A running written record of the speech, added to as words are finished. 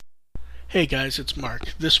Hey guys, it's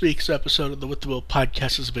Mark. This week's episode of the With the Will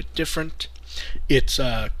podcast is a bit different. It's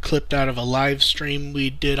clipped out of a live stream we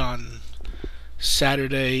did on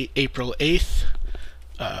Saturday, April 8th.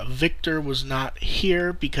 Victor was not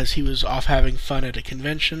here because he was off having fun at a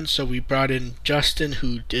convention, so we brought in Justin,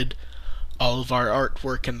 who did all of our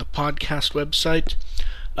artwork and the podcast website.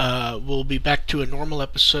 We'll be back to a normal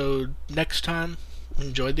episode next time.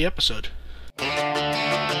 Enjoy the episode.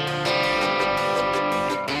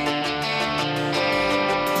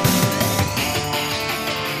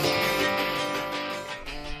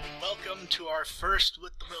 Welcome to our first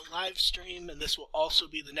With the Will live stream, and this will also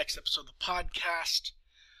be the next episode of the podcast.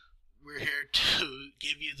 We're here to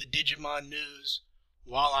give you the Digimon news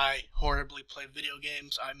while I horribly play video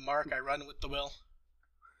games. I'm Mark, I run With the Will.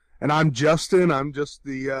 And I'm Justin. I'm just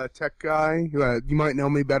the tech guy. You might know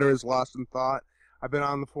me better as Lost in Thought. I've been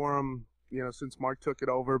on the forum, since Mark took it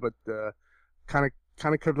over, but kind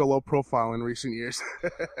of kept a low profile in recent years.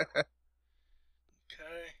 Okay.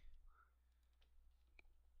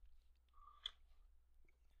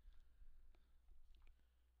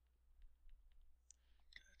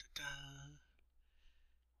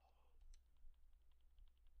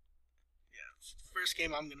 First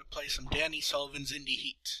game, I'm going to play some Danny Sullivan's Indie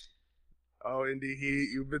Heat. Oh, Indie Heat.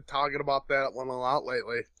 You've been talking about that one a lot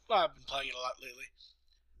lately. Well, I've been playing it a lot lately.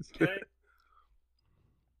 Okay.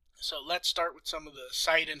 So let's start with some of the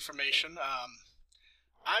site information.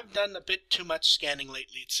 I've done a bit too much scanning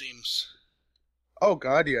lately, it seems. Oh,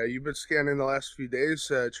 God, yeah. You've been scanning the last few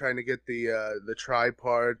days, trying to get the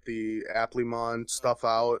Tri-Part, the Applemon stuff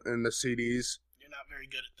out, and the CDs. You're not very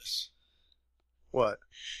good at this. What?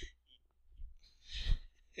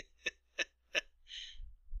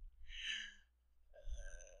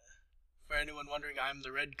 For anyone wondering, I'm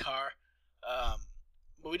the red car.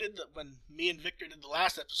 But when me and Victor did the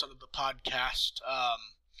last episode of the podcast,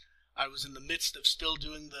 I was in the midst of still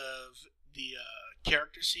doing the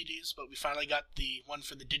character CDs, but we finally got the one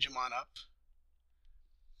for the Digimon up.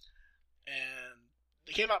 And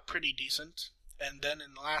they came out pretty decent. And then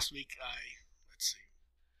in the last week,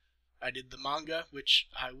 I did the manga, which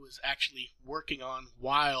I was actually working on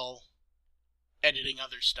while editing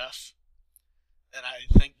other stuff. And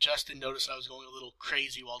I think Justin noticed I was going a little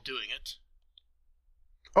crazy while doing it.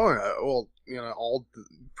 Oh, yeah. Well,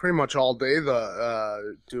 pretty much all day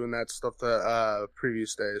doing that stuff the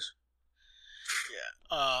previous days.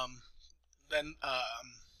 Yeah. Then,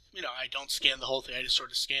 I don't scan the whole thing. I just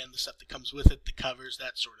sort of scan the stuff that comes with it, the covers,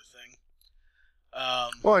 that sort of thing.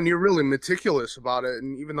 Well, and you're really meticulous about it,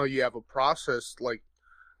 and even though you have a process,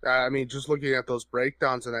 just looking at those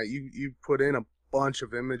breakdowns and that, you put in a bunch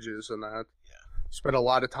of images and that. Spent a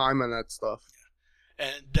lot of time on that stuff. Yeah.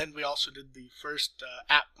 And then we also did the first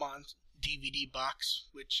Appmon DVD box,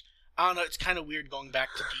 which, I don't know, it's kind of weird going back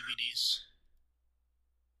to DVDs.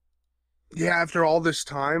 Yeah, after all this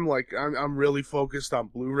time, I'm really focused on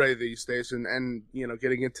Blu-ray these days and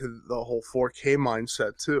getting into the whole 4K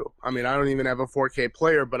mindset, too. I mean, I don't even have a 4K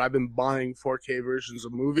player, but I've been buying 4K versions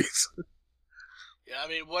of movies. Yeah, I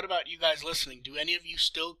mean, what about you guys listening? Do any of you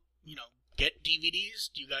still, get DVDs?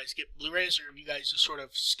 Do you guys get Blu-rays, or have you guys just sort of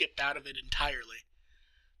skipped out of it entirely?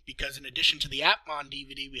 Because in addition to the Appmon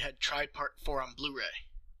DVD, we had Tri-Part 4 on Blu-ray,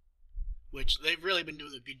 which they've really been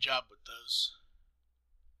doing a good job with those.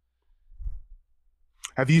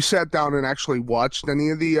 Have you sat down and actually watched any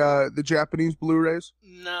of the Japanese Blu-rays?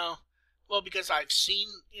 No. Well, because I've seen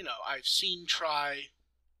Tri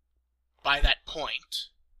by that point,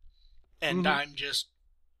 and I'm just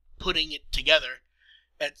putting it together.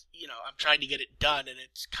 I'm trying to get it done, and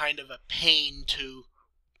it's kind of a pain to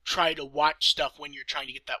try to watch stuff when you're trying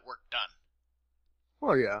to get that work done.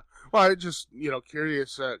 Well, yeah. Well, I just,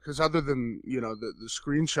 curious, because other than, the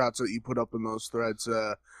screenshots that you put up in those threads,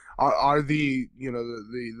 are the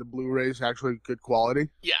Blu-rays actually good quality?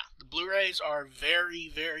 Yeah, the Blu-rays are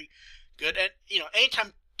very, very good. And,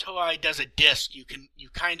 anytime Toei does a disc, you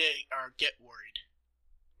kind of get worried.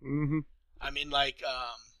 Mm-hmm. I mean,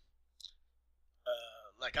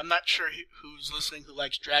 I'm not sure who's listening who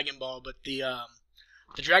likes Dragon Ball, but the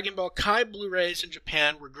Dragon Ball Kai Blu-rays in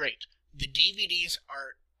Japan were great. The DVDs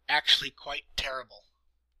are actually quite terrible.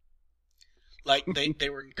 They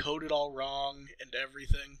were encoded all wrong and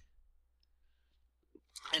everything.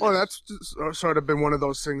 Well, that's sort of been one of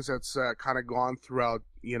those things that's kind of gone throughout,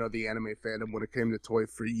 the anime fandom when it came to toy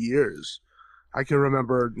for years. I can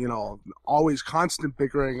remember, always constant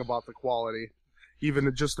bickering about the quality.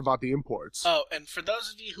 Even just about the imports. Oh, and for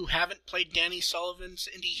those of you who haven't played Danny Sullivan's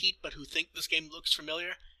Indie Heat, but who think this game looks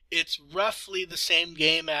familiar, it's roughly the same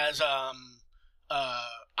game as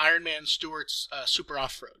Iron Man Stewart's Super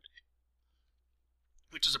Off-Road.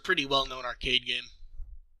 which is a pretty well-known arcade game.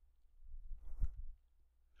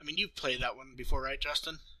 I mean, you've played that one before, right,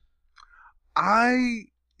 Justin? I'm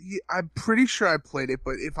pretty sure I played it,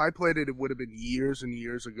 but if I played it, it would have been years and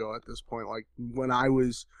years ago at this point, like when I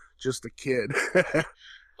was just a kid.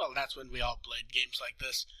 Well, that's when we all played games like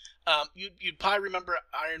this. You'd probably remember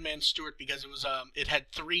Iron Man Stewart because it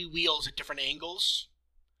had 3 wheels at different angles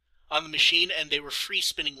on the machine, and they were free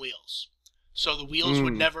spinning wheels. So the wheels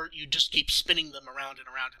would never, you just keep spinning them around and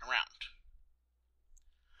around and around.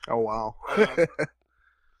 Oh, wow. Yeah. Let's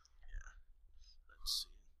see.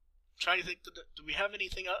 I'm trying to think, do we have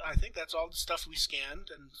anything else? I think that's all the stuff we scanned.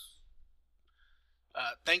 And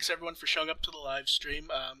thanks everyone for showing up to the live stream.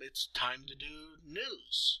 It's time to do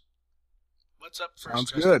news. What's up first?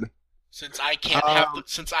 Sounds Justin? good. Since I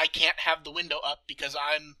can't have the window up because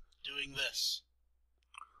I'm doing this.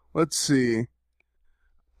 Let's see.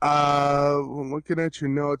 Looking at your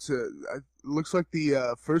notes, it looks like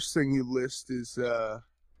the first thing you list is the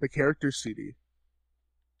character CD.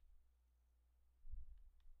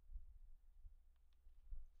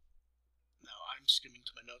 No, I'm skimming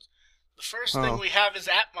to my notes. The first thing we have is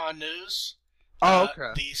Atmon news. Oh,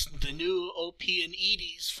 okay. The new OP and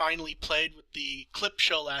Edie's finally played with the clip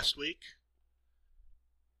show last week.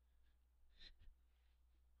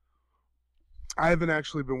 I haven't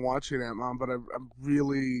actually been watching Ant-Man, but I'm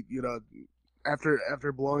really,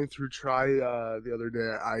 after blowing through Try the other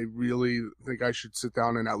day, I really think I should sit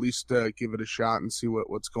down and at least give it a shot and see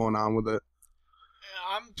what's going on with it.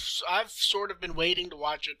 I've sort of been waiting to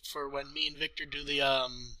watch it for when me and Victor do the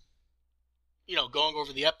going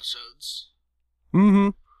over the episodes. Mm-hmm.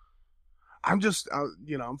 I'm just,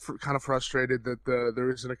 I'm kind of frustrated that there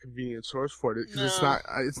isn't a convenient source for it because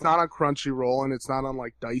it's not on Crunchyroll and it's not on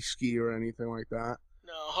like Daisuke or anything like that.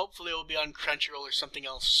 No, hopefully it will be on Crunchyroll or something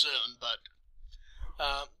else soon. But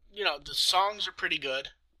the songs are pretty good.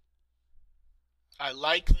 I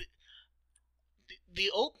like the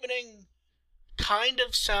opening. Kind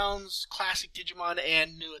of sounds classic Digimon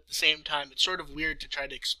and new at the same time. It's sort of weird to try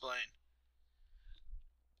to explain.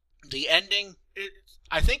 The ending,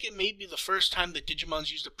 I think it may be the first time that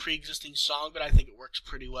Digimon's used a pre-existing song, but I think it works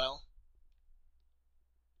pretty well.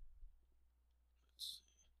 Let's see.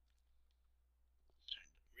 Trying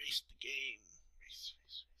to race the game. Race.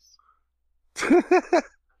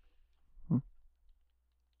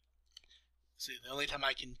 See, the only time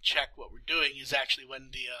I can check what we're doing is actually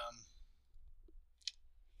when the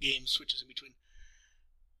game switches in between.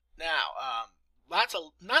 Now, not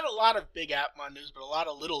a lot of big Atmon news, but a lot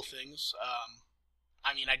of little things.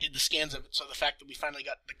 I did the scans of it, so the fact that we finally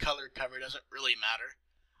got the color cover doesn't really matter.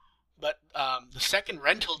 But the second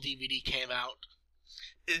rental DVD came out.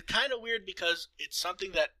 It's kind of weird because it's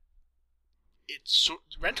something that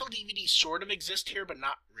rental DVDs sort of exist here, but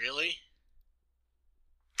not really.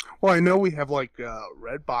 Well, I know we have like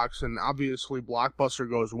Redbox, and obviously Blockbuster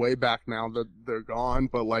goes way back now that they're gone.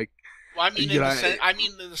 But like, well, I mean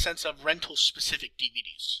in the sense of rental specific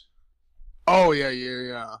DVDs. Oh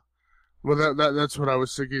yeah. Well, that's what I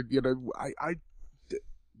was thinking.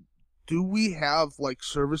 Do we have like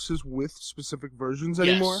services with specific versions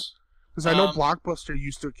anymore? Yes. Because I know Blockbuster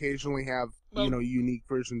used to occasionally have unique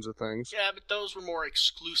versions of things. Yeah, but those were more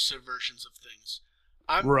exclusive versions of things.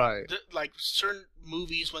 Right. Like certain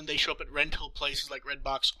movies, when they show up at rental places like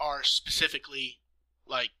Redbox, are specifically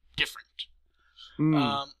like different.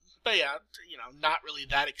 But yeah, not really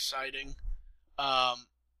that exciting.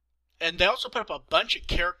 And they also put up a bunch of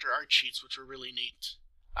character art sheets, which were really neat.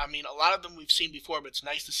 I mean, a lot of them we've seen before, but it's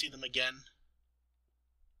nice to see them again.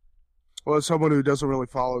 Well, as someone who doesn't really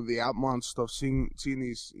follow the Outmon stuff, seeing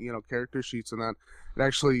these character sheets and that, it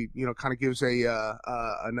actually kind of gives a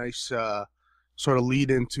nice sort of lead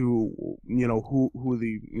into who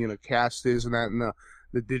the cast is and that, and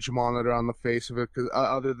the Digimon that are on the face of it, because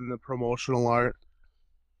other than the promotional art.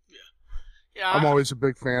 Yeah, I'm always a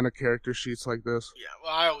big fan of character sheets like this. Yeah,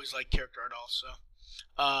 well, I always like character art also.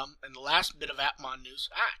 And the last bit of Atmon news...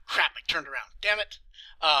 crap, I turned around. Damn it.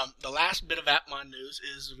 The last bit of Atmon news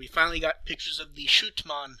is we finally got pictures of the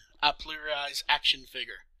Shootmon Plurize action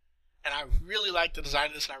figure. And I really like the design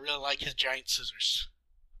of this, and I really like his giant scissors.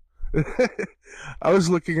 I was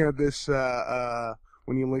looking at this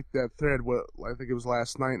when you linked that thread, I think it was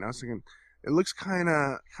last night, and I was thinking... It looks kind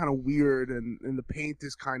of weird, and the paint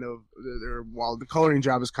is kind of the coloring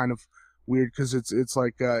job is kind of weird because it's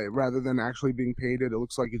like rather than actually being painted, it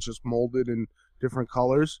looks like it's just molded in different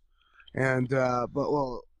colors, and but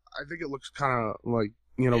I think it looks kind of like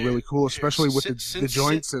really cool, especially with the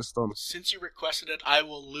joint system. Since you requested it, I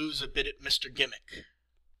will lose a bit at Mr. Gimmick.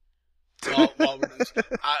 While we're doing this.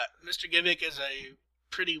 Mr. Gimmick is a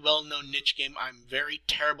pretty well-known niche game. I'm very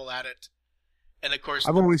terrible at it. And of course,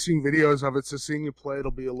 I've only seen videos of it, so seeing you play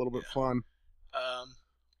it'll be a little bit fun.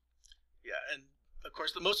 And of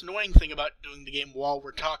course, the most annoying thing about doing the game while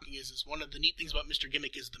we're talking is one of the neat things about Mr.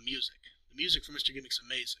 Gimmick is the music. The music for Mr. Gimmick's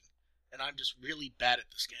amazing, and I'm just really bad at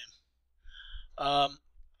this game. Oh,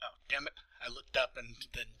 damn it. I looked up and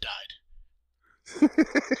then died.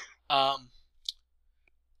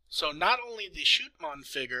 So not only the Shootmon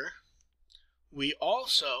figure, we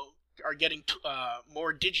also are getting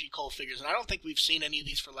more Digicoal figures, and I don't think we've seen any of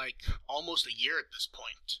these for like almost a year at this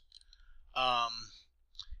point.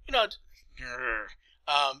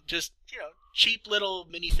 Just cheap little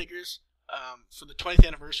minifigures for the 20th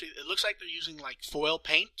anniversary. It looks like they're using like foil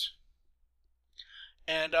paint,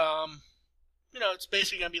 and it's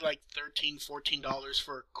basically gonna be like $13-14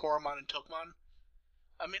 for Koromon and Tokamon.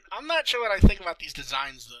 I mean, I'm not sure what I think about these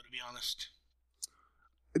designs, though, to be honest.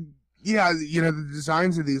 Yeah, the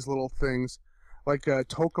designs of these little things, like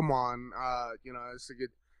Tokamon, as to get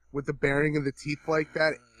with the bearing of the teeth like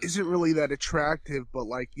that, isn't really that attractive. But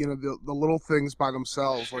like, the little things by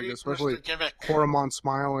themselves, like especially Koromon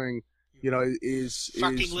smiling, is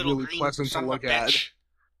really pleasant to look at.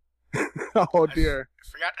 Oh dear! I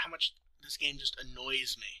forgot how much this game just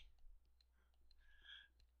annoys me.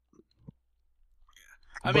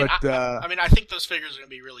 I mean, I think those figures are going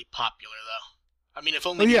to be really popular, though. I mean, if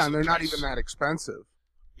only. And they're not even that expensive.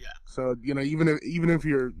 Yeah. So even if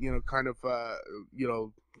you're kind of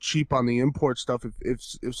cheap on the import stuff,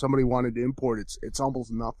 if somebody wanted to import, it's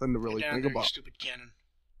almost nothing to really think about. Stupid cannon.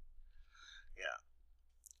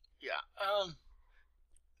 Yeah.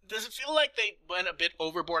 Does it feel like they went a bit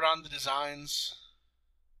overboard on the designs?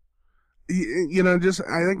 I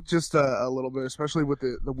think just a little bit, especially with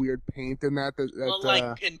the weird paint in that.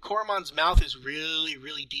 And Koromon's mouth is really,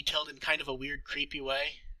 really detailed in kind of a weird, creepy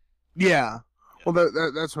way. Yeah. Well,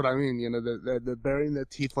 that's what I mean. The burying the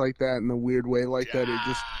teeth like that in a weird way like that. It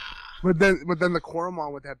just. But then the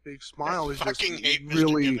Koromon with that big smile is just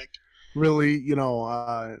really,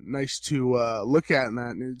 nice to look at,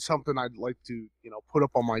 and it's something I'd like to, put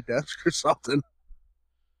up on my desk or something.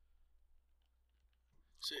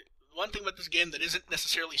 So, one thing about this game that isn't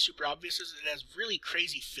necessarily super obvious is it has really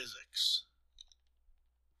crazy physics.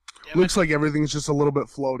 Looks like everything's just a little bit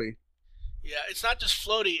floaty. Yeah, it's not just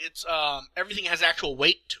floaty, it's everything has actual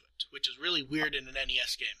weight to it, which is really weird in an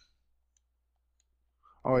NES game.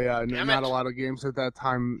 Oh yeah, not a lot of games at that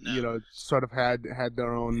time, sort of had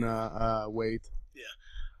their own weight.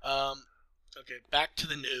 Yeah. Okay, back to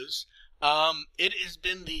the news. It has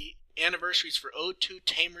been the anniversaries for O2,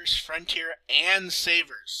 Tamers, Frontier, and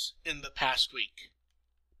Savers in the past week.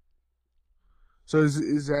 So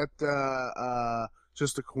is that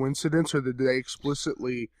just a coincidence, or did they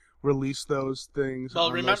explicitly release those things?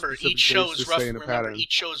 Well, remember, each show is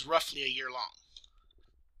roughly a year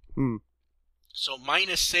long. So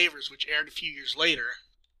minus Savers, which aired a few years later,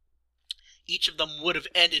 each of them would have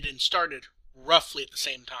ended and started roughly at the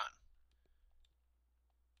same time.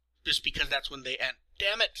 Just because that's when they end.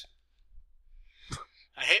 Damn it!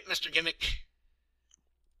 I hate Mr. Gimmick.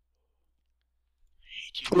 I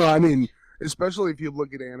hate you. Well, I mean, especially if you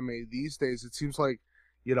look at anime these days, it seems like,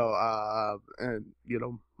 a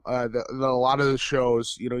lot of the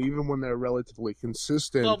shows, even when they're relatively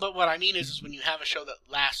consistent. Well, but what I mean is when you have a show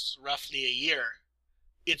that lasts roughly a year,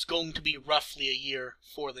 it's going to be roughly a year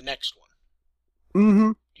for the next one.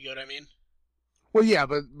 Mm-hmm. Do you know what I mean? Well, yeah,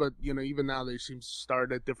 but even now they seem to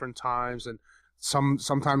start at different times, and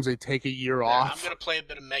sometimes they take a year off. I'm gonna play a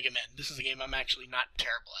bit of Mega Man. This is a game I'm actually not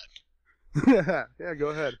terrible at. Yeah, go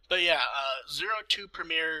ahead. But yeah, 02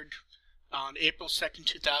 premiered on April 2nd,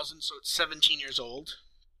 2000, so it's 17 years old.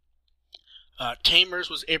 Tamers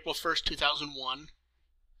was April 1st, 2001,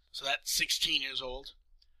 so that's 16 years old.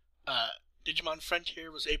 Digimon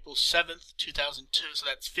Frontier was April 7th, 2002, so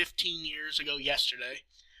that's 15 years ago yesterday.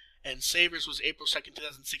 And Savers was April 2nd,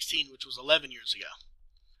 2016, which was 11 years ago.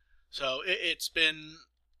 So it's been,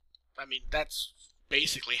 that's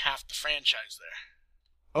basically half the franchise there.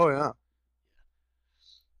 Oh, yeah.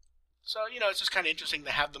 So, it's just kind of interesting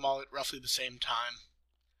to have them all at roughly the same time.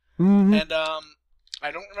 Mm-hmm. And, I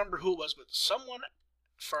don't remember who it was, but someone,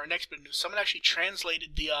 for our next bit of news, someone actually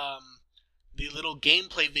translated the little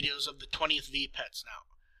gameplay videos of the 20th V-Pets now.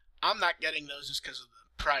 I'm not getting those just because of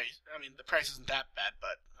the price. The price isn't that bad,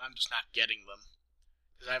 but I'm just not getting them.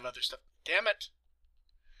 Because I have other stuff. Damn it!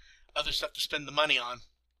 Other stuff to spend the money on.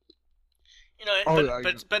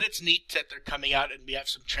 But it's neat that they're coming out and we have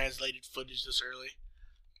some translated footage this early.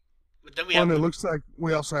 But then and it looks like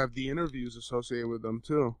we also have the interviews associated with them,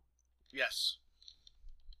 too. Yes.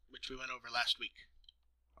 Which we went over last week.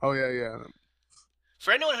 Oh, yeah.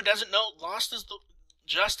 For anyone who doesn't know,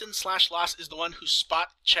 Justin/Lost is the one who spot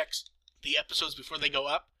checks the episodes before they go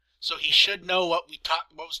up, so he should know what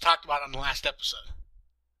was talked about on the last episode.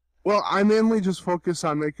 Well, I mainly just focus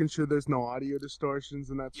on making sure there's no audio distortions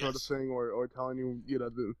and that sort of thing, or telling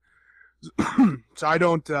you, so I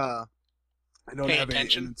don't have an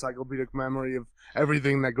encyclopedic memory of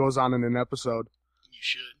everything that goes on in an episode. You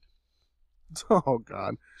should. Oh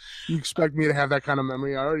God, you expect me to have that kind of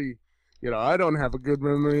memory? I already, I don't have a good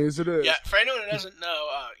memory as it is. Yeah, for anyone who doesn't know,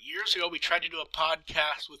 years ago we tried to do a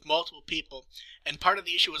podcast with multiple people, and part of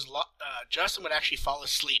the issue was Justin would actually fall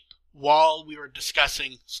asleep while we were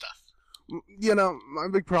discussing stuff. My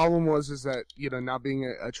big problem was that, not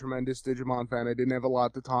being a tremendous Digimon fan, I didn't have a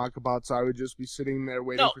lot to talk about, so I would just be sitting there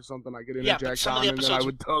waiting for something I could interject on, and then I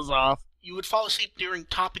would doze off. You would fall asleep during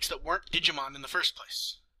topics that weren't Digimon in the first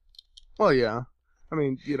place. Well, yeah. I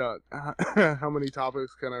mean, how many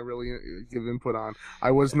topics can I really give input on?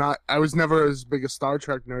 I was never as big a Star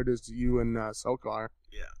Trek nerd as you and Selkar.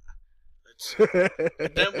 Yeah.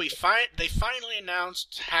 And then they finally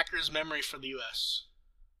announced Hacker's Memory for the U.S.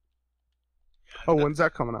 Yeah, when's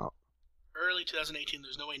that coming out? Early 2018.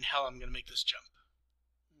 There's no way in hell I'm going to make this jump.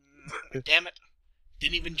 Damn it.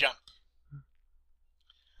 Didn't even jump.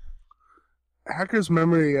 Hacker's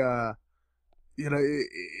Memory,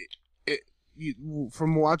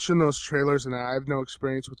 from watching those trailers, and I have no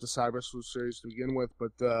experience with the Cyber Sleuth series to begin with,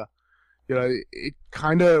 but it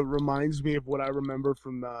kind of reminds me of what I remember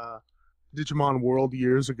from the Digimon World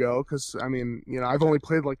years ago. Because I mean, I've only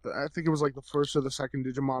played I think it was the first or the second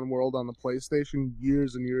Digimon World on the PlayStation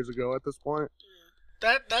years and years ago. At this point,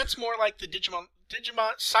 that's more like the Digimon.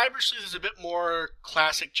 Cyber Sleuth is a bit more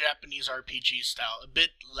classic Japanese RPG style, a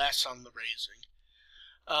bit less on the raising.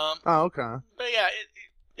 Okay. But yeah,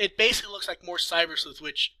 it basically looks like more Cyber Sleuth,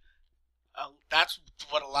 which that's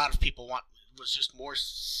what a lot of people want, was just more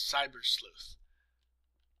Cyber Sleuth.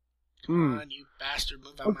 Come on, you bastard,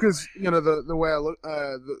 move out because, the way I look,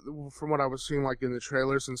 from what I was seeing, in the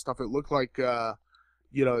trailers and stuff, it looked like,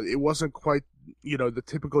 it wasn't quite, the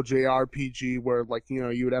typical JRPG where,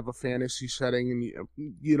 you would have a fantasy setting and,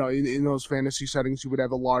 in those fantasy settings, you would have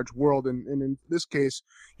a large world. And in this case,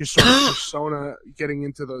 you're sort of getting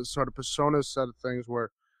into the sort of Persona set of things where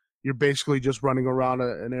you're basically just running around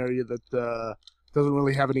an area that doesn't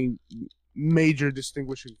really have any major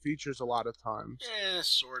distinguishing features a lot of times.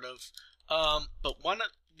 Sort of. But one of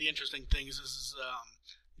the interesting things is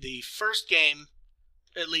the first game,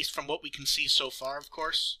 at least from what we can see so far, of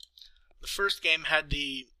course, the first game had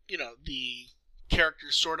the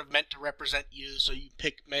characters sort of meant to represent you, so you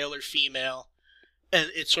pick male or female,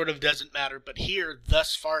 and it sort of doesn't matter. But here,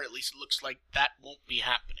 thus far at least, it looks like that won't be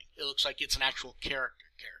happening. It looks like it's an actual character.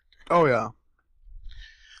 Oh, yeah.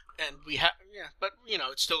 And but,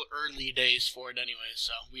 it's still early days for it anyway,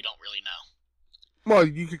 so we don't really know. Well,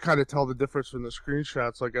 you could kind of tell the difference from the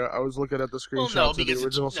screenshots. I was looking at the screenshots of the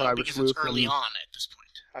original Cyber Sleuth. It's early on at this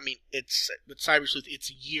point. I mean, with Cyber Sleuth, it's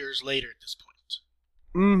years later at this point.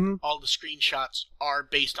 Mm-hmm. All the screenshots are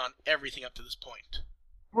based on everything up to this point.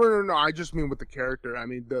 Well, no, I just mean with the character. I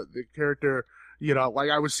mean, the character,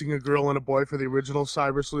 I was seeing a girl and a boy for the original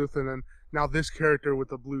Cyber Sleuth, and then now this character with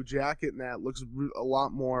the blue jacket and that looks a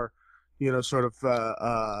lot more,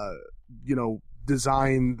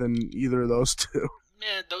 designed than either of those two.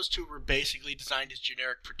 Yeah, those two were basically designed as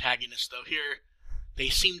generic protagonists, though. Here, they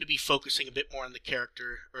seem to be focusing a bit more on the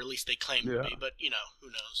character, or at least they claim to be, but, who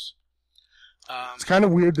knows. It's kind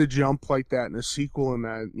of weird to jump like that in a sequel and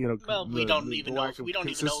that, Well, we don't even know if but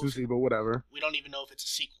whatever. We don't even know if it's a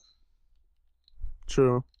sequel.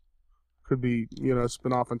 True. Could be,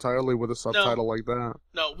 spin off entirely with a subtitle like that.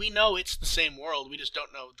 No, we know it's the same world, we just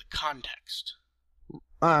don't know the context.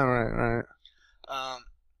 Right.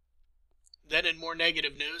 Then in more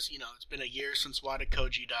negative news, it's been a year since Wada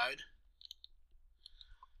Koji died.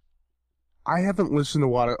 I haven't listened to a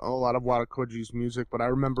lot of Wada Koji's music, but I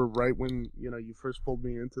remember right when, you first pulled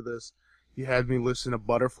me into this, you had me listen to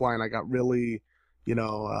Butterfly, and I got really,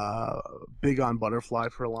 big on Butterfly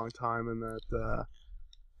for a long time, and that,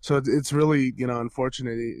 so it's really,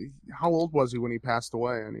 unfortunate. How old was he when he passed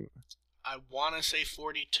away, anyway? I want to say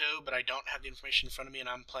 42, but I don't have the information in front of me, and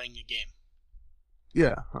I'm playing a game.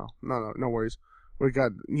 Yeah. Oh, no worries. We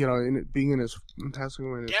got, being in his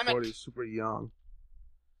 40s, super young.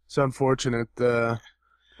 It's unfortunate that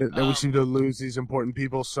we seem to lose these important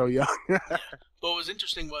people so young. But what was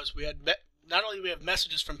interesting was we had not only do we have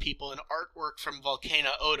messages from people and artwork from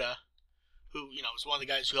Volcana Oda, who was one of the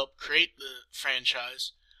guys who helped create the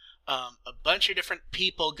franchise. A bunch of different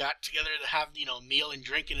people got together to have meal and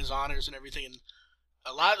drink in his honors and everything, and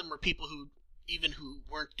a lot of them were people who even who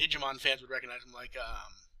weren't Digimon fans would recognize them. Like,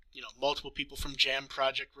 multiple people from Jam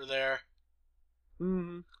Project were there.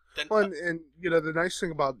 Mm-hmm. Then, Well, and the nice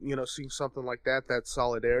thing about seeing something like that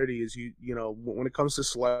solidarity is when it comes to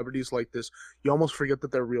celebrities like this, you almost forget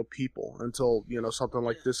that they're real people until something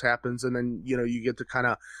like this happens, and then you get to kind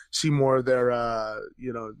of see more of their the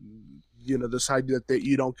side that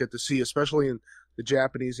you don't get to see, especially in the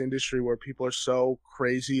Japanese industry where people are so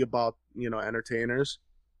crazy about entertainers.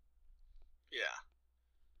 Yeah.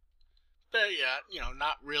 But yeah,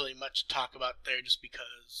 not really much to talk about there, just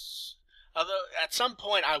because. Although at some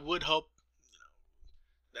point I would hope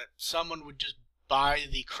that someone would just buy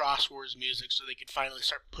the Cross Wars music so they could finally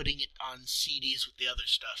start putting it on CDs with the other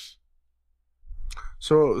stuff.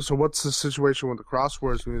 So what's the situation with the Cross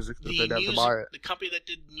Wars music that they'd have to buy it? The company that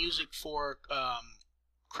did music for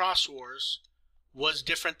Cross Wars was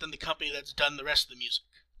different than the company that's done the rest of the music.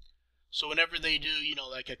 So whenever they do,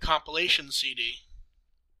 like a compilation CD,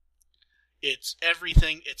 it's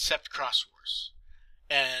everything except Cross Wars.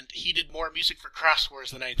 And he did more music for Cross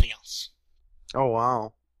Wars than anything else. Oh,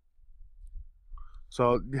 wow.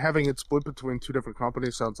 So having it split between two different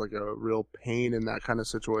companies sounds like a real pain in that kind of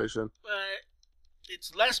situation.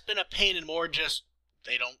 It's less been a pain and more just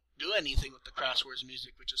they don't do anything with the Cross Wars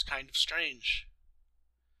music, which is kind of strange.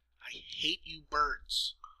 I hate you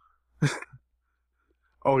birds.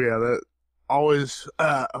 Oh, yeah, that always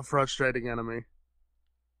a frustrating enemy.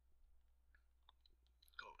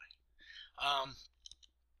 Go away.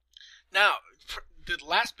 Now, the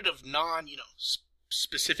last bit of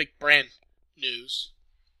specific brand news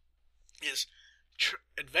is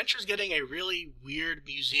Adventure's getting a really weird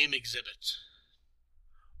museum exhibit.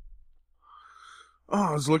 Oh,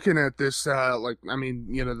 I was looking at this,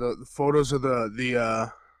 the photos of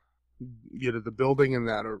the building and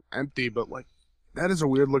that are empty, but that is a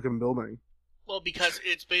weird looking building. Well, because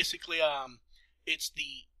it's basically it's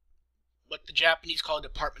what the Japanese call a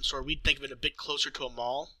department store. We'd think of it a bit closer to a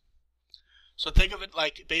mall. So think of it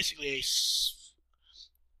like basically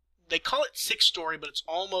they call it 6-story, but it's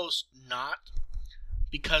almost not,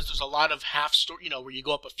 because there's a lot of half-story, where you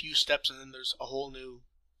go up a few steps and then there's a whole new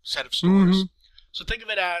set of stores. Mm-hmm. So think of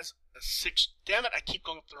it as damn it, I keep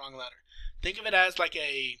going up the wrong ladder. Think of it as like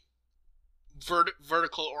a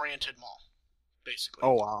vertical-oriented mall, basically.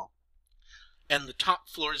 Oh, wow. And the top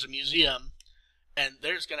floor is a museum, and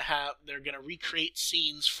they're gonna recreate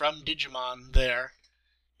scenes from Digimon there.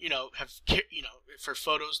 For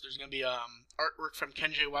photos, there's going to be artwork from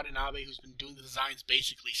Kenji Watanabe, who's been doing the designs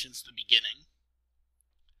basically since the beginning.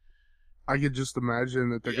 I could just imagine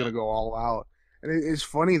that they're going to go all out. And it's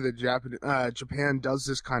funny that Japan does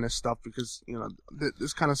this kind of stuff because,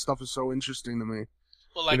 this kind of stuff is so interesting to me.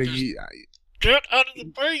 Well, get out of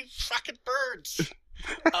the way, fucking birds!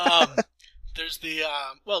 There's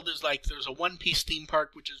there's a One Piece theme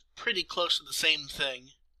park, which is pretty close to the same thing.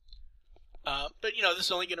 But this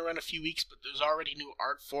is only going to run a few weeks, but there's already new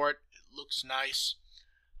art for it. It looks nice.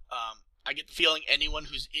 I get the feeling anyone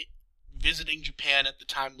who's visiting Japan at the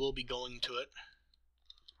time will be going to it.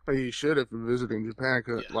 Well, you should if you're visiting Japan,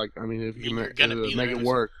 cause, if you can make it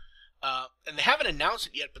work. And they haven't announced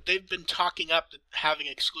it yet, but they've been talking up having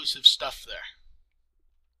exclusive stuff there.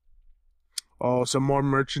 Oh, some more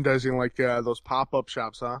merchandising like those pop-up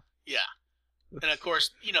shops, huh? Yeah. And of course,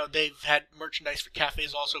 they've had merchandise for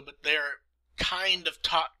cafes also, but they're kind of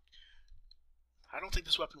taught. I don't think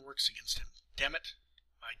this weapon works against him. Damn it!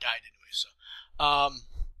 I died anyway. So,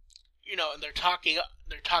 and they're talking up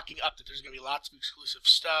that there's going to be lots of exclusive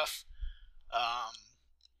stuff.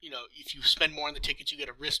 If you spend more on the tickets, you get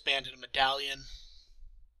a wristband and a medallion.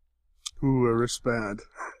 Ooh, a wristband.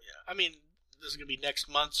 Yeah, I mean, this is going to be next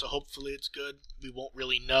month, so hopefully it's good. We won't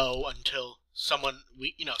really know until someone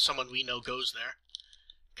we know goes there.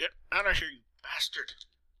 Get out of here, you bastard!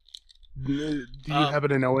 Do you happen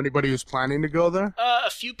to know anybody who's planning to go there? A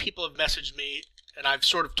few people have messaged me, and I've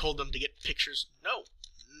sort of told them to get pictures. No.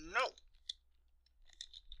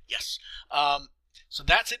 Yes. So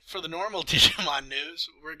that's it for the normal Digimon news.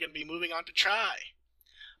 We're going to be moving on to Try.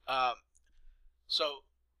 So,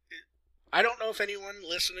 I don't know if anyone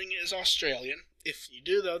listening is Australian. If you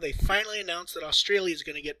do, though, they finally announced that Australia is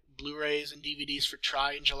going to get Blu-rays and DVDs for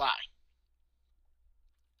Try in July.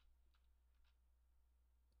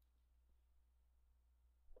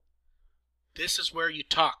 This is where you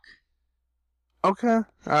talk. Okay.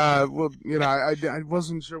 Well, I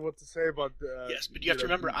wasn't sure what to say about. Yes, but you have to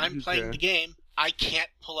remember, I'm playing the game. I can't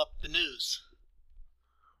pull up the news.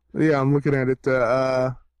 Yeah, I'm looking at it.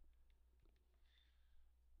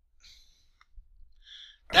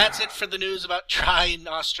 That's it for the news about Try in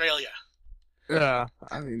Australia. Yeah,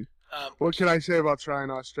 I mean, What can I say about trying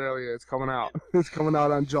Australia? It's coming out. It's coming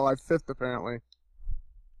out on July 5th, apparently.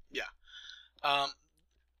 Yeah.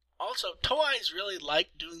 Also, Toei's really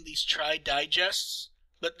like doing these Try digests,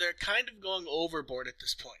 but they're kind of going overboard at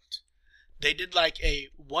this point. They did like a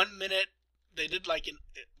 1 minute. They did like a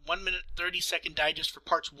 1 minute 30-second digest for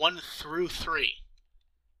parts 1 through 3.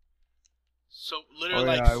 So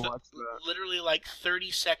literally, I watched that. literally like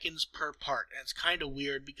 30 seconds per part, and it's kind of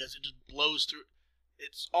weird because it just blows through.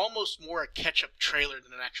 It's almost more a catch-up trailer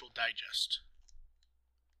than an actual digest.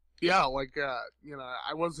 Yeah, like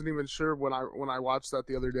I wasn't even sure when I watched that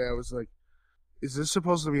the other day. I was like, is this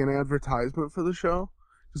supposed to be an advertisement for the show?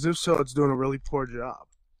 Because if so, it's doing a really poor job.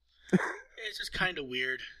 It's just kind of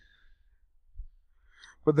weird.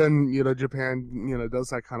 But then, Japan, does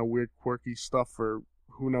that kind of weird, quirky stuff for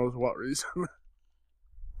who knows what reason.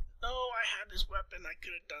 Oh, I had this weapon. I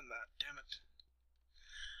could have done that. Damn it.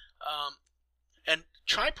 And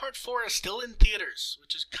Try Part 4 is still in theaters,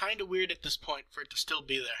 which is kind of weird at this point for it to still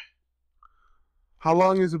be there. How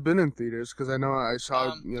long has it been in theaters? Because I know I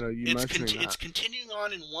saw, you mentioning that. It's continuing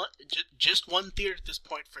on in just one theater at this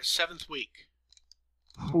point for 7th week.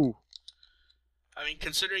 Ooh. I mean,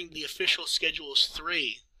 considering the official schedule is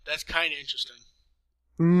 3, that's kind of interesting.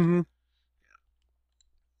 Mm-hmm.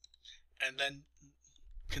 Yeah. And then,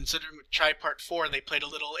 considering Try Part 4, they played a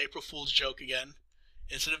little April Fool's joke again.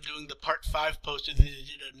 Instead of doing the Part 5 poster, they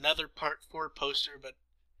did another Part 4 poster, but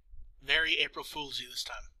very April Fool's-y this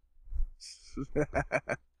time.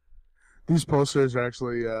 These posters are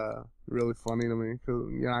actually really funny to me,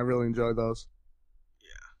 because I really enjoy those.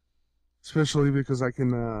 Yeah. Especially because I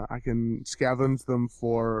can scavenge them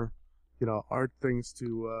for, art things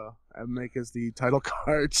to make as the title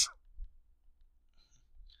cards.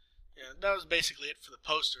 Yeah, that was basically it for the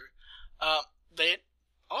poster. They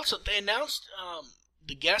announced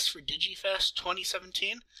the guest for DigiFest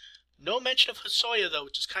 2017. No mention of Hosoya though,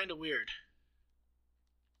 which is kind of weird.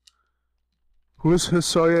 Who is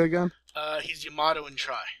Hosoya again? He's Yamato in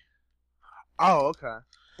Try. Oh, okay.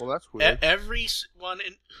 Well, that's weird. Everyone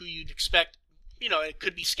who you'd expect, it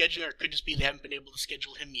could be scheduling or it could just be they haven't been able to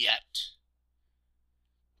schedule him yet.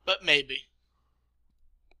 But maybe.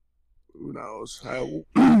 Who knows?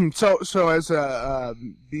 So as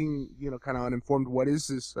being kind of uninformed, what is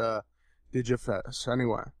this Digifest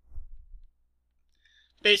anyway?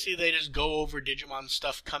 Basically, they just go over Digimon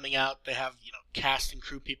stuff coming out. They have cast and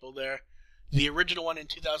crew people there. The original one in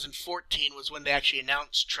 2014 was when they actually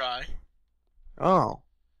announced Try. Oh.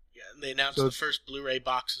 Yeah, and they announced the first Blu-ray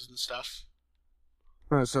boxes and stuff.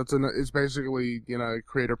 So it's basically a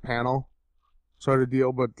creator panel sort of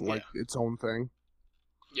deal, but its own thing.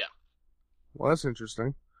 Yeah. Well, that's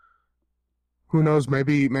interesting. Who knows?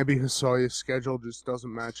 Maybe Hosoya's schedule just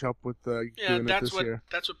doesn't match up with doing it this year.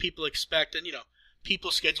 That's what people expect, and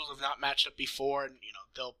people's schedules have not matched up before, and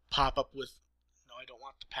they'll pop up with, "No, I don't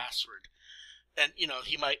want the password," and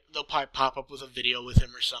they'll probably pop up with a video with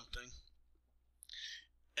him or something.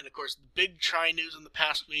 And of course, the big Try news in the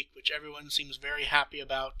past week, which everyone seems very happy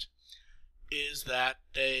about, is that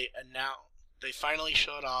they finally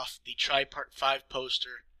showed off the Try Part 5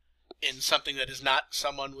 poster in something that is not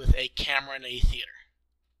someone with a camera in a theater.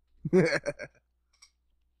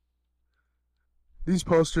 These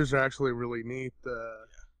posters are actually really neat. The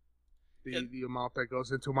amount that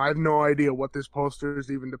goes into them. I have no idea what this poster is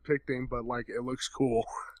even depicting, but it looks cool.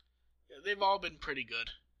 Yeah, they've all been pretty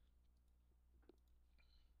good.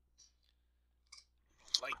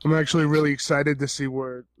 I'm actually really excited to see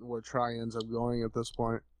where Try ends up going at this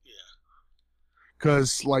point. Yeah.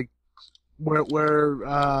 Because where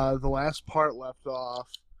the last part left off,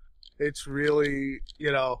 it's really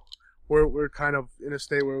we're kind of in a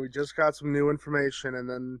state where we just got some new information, and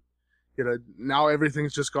then now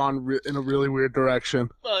everything's just gone in a really weird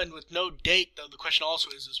direction. Well, and with no date, though, the question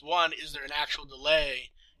also is one, is there an actual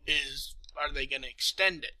delay? Are they going to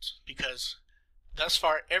extend it? Because thus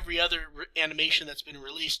far, every other animation that's been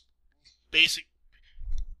released, this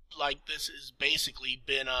has basically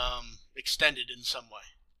been extended in some way,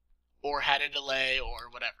 or had a delay, or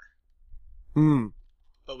whatever.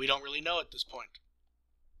 But we don't really know at this point.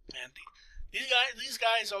 And these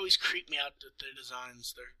guys always creep me out with their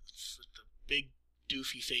designs. They're with the big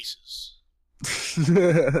doofy faces.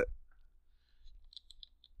 Yeah,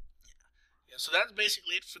 so that's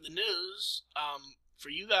basically it for the news. For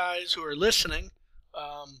you guys who are listening,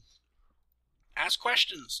 ask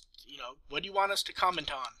questions. What do you want us to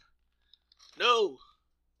comment on? No.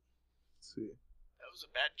 Let's see. That was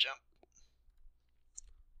a bad jump.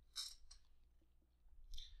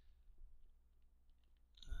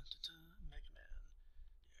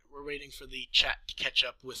 We're waiting for the chat to catch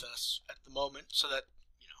up with us at the moment so that,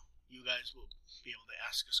 you guys will be able to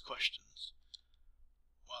ask us questions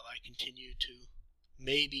while I continue to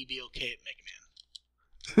maybe be okay at Mega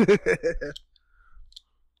Man.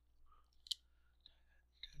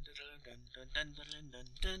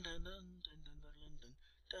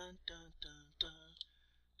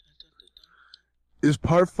 Is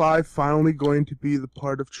Part 5 finally going to be the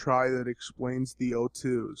part of Try that explains the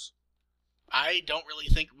O2s? I don't really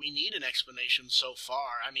think we need an explanation so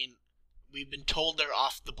far. I mean, we've been told they're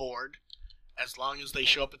off the board. As long as they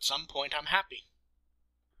show up at some point, I'm happy.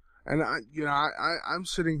 And I'm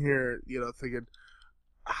sitting here, thinking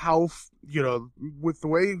how, with the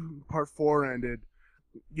way Part 4 ended,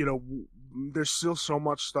 there's still so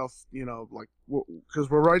much stuff, like, because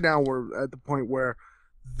we're at the point where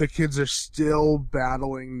the kids are still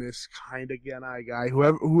battling this kind of Genai guy,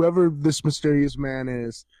 whoever this mysterious man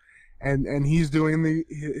is, and he's doing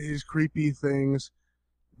his creepy things.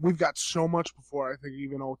 We've got so much before I think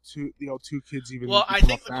even the O2 kids even. Well, I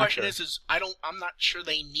think the question is I'm not sure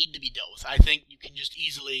they need to be dealt with. I think you can just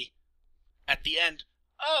easily, at the end,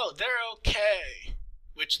 oh, they're okay,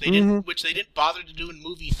 which they didn't bother to do in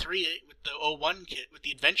movie 3 with the 01 kid with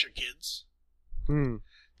the Adventure Kids.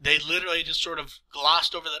 They literally just sort of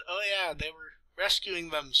glossed over that. Oh yeah, they were rescuing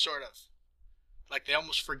them, sort of, like they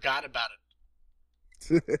almost forgot about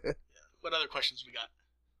it. Yeah. What other questions we got?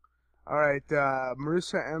 All right,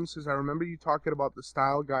 Marissa M says, I remember you talking about the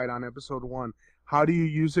style guide on episode 1. How do you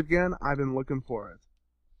use it again? I've been looking for it.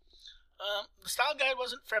 The style guide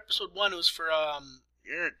wasn't for episode 1. It was for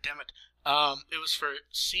damn it. It was for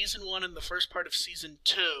season 1 and the first part of season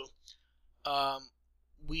 2.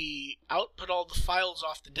 We output all the files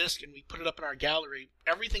off the disk and we put it up in our gallery.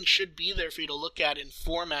 Everything should be there for you to look at in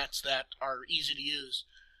formats that are easy to use.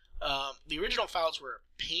 The original files were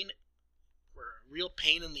a real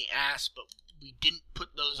pain in the ass, but we didn't put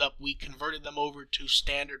those up. We converted them over to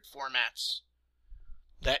standard formats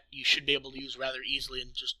that you should be able to use rather easily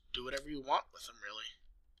and just do whatever you want with them, really.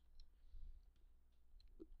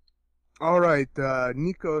 All right,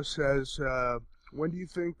 Nico says, when do you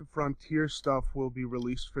think the Frontier stuff will be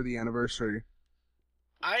released for the anniversary?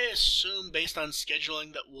 I assume, based on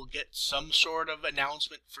scheduling, that we'll get some sort of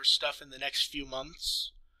announcement for stuff in the next few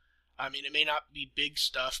months. I mean, it may not be big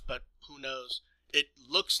stuff, but who knows? It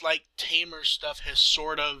looks like Tamer stuff has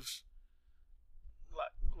sort of...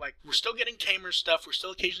 Like, we're still getting Tamer stuff, we're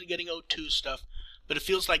still occasionally getting O2 stuff, but it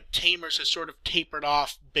feels like Tamers has sort of tapered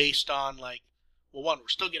off based on, like, well, one, we're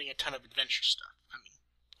still getting a ton of adventure stuff. I mean,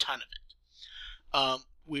 ton of it.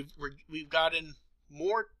 We've gotten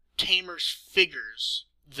more Tamers figures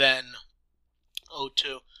than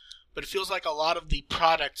O2, but it feels like a lot of the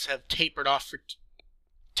products have tapered off for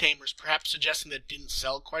Tamers, perhaps suggesting that it didn't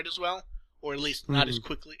sell quite as well, or at least not as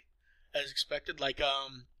quickly as expected. Like,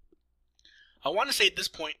 I want to say at this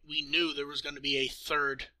point we knew there was going to be a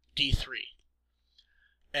third D3.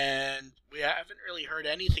 And we haven't really heard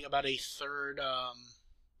anything about a third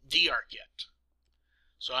D-Arc yet.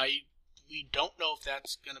 So we don't know if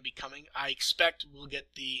that's going to be coming. I expect we'll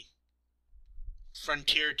get the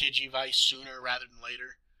Frontier Digivice sooner rather than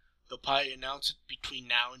later. They'll probably announce it between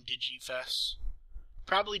now and Digifest.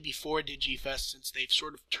 Probably before Digifest, since they've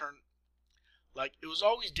sort of turned... Like, it was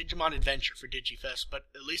always Digimon Adventure for Digifest, but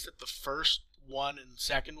at least at the first one and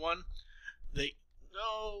second one, they...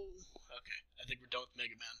 No... Okay, I think we're done with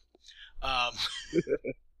Mega Man.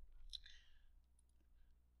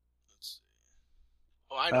 Let's see.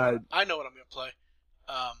 Oh, I know what I'm gonna play.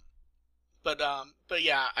 But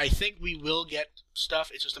yeah, I think we will get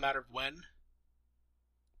stuff. It's just a matter of when.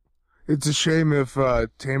 It's a shame if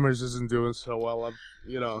Tamers isn't doing so well. I've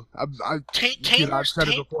said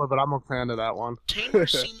it before, but I'm a fan of that one. Tamer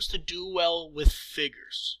seems to do well with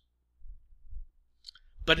figures,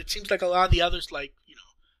 but it seems like a lot of the others, like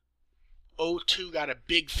O2 got a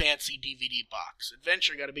big fancy DVD box.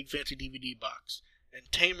 Adventure got a big fancy DVD box.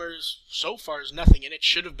 And Tamers, so far, is nothing, and it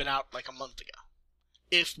should have been out like a month ago.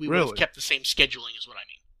 If we would have kept the same scheduling, is what I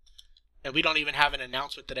mean. And we don't even have an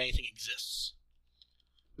announcement that anything exists.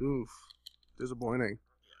 Oof. Disappointing.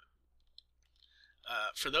 Yeah.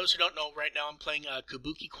 For those who don't know, right now I'm playing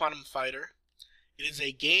Kabuki Quantum Fighter. It is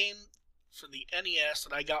a game for the NES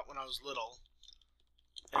that I got when I was little.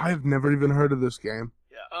 I've never even heard of this game.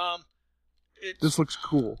 Yeah, this looks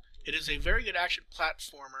cool. It is a very good action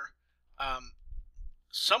platformer.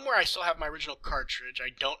 Somewhere I still have my original cartridge. I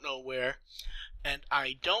don't know where. And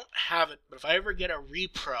I don't have it, but if I ever get a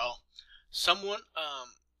repro, someone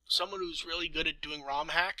who's really good at doing ROM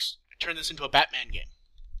hacks, turn this into a Batman game.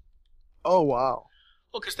 Oh, wow.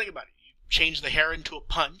 Well, because think about it. You change the hair into a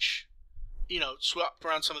punch, swap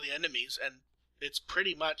around some of the enemies, and It's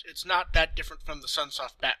pretty much, it's not that different from the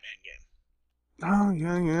Sunsoft Batman game. Oh,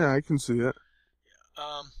 yeah, I can see it.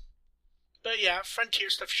 But yeah, Frontier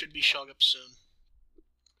stuff should be showing up soon.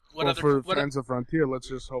 For fans of Frontier, let's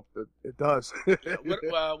just hope that it does.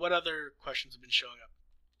 What other questions have been showing up?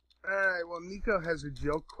 Alright, well, Nico has a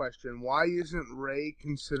joke question. Why isn't Ray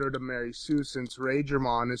considered a Mary Sue since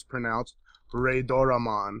Ragermon is pronounced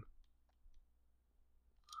Raydoramon?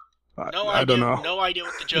 I don't know. No idea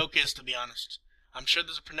what the joke is, to be honest. I'm sure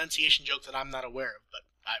there's a pronunciation joke that I'm not aware of, but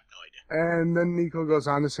I have no idea. And then Nico goes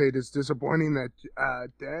on to say it is disappointing that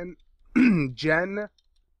Gian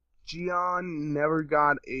never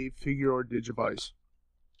got a figure or Digivice.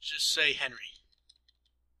 Just say Henry.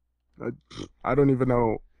 I don't even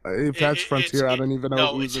know. If that's Frontier, I don't even know.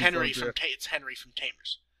 No, it's Henry from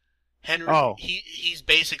Tamers. Henry, he's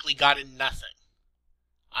basically gotten nothing.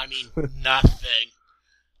 I mean, nothing.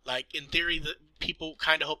 Like, in theory, the people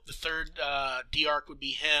kind of hope the third D-Arc would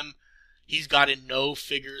be him. He's gotten no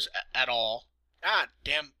figures at all. Ah,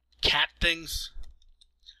 damn cat things.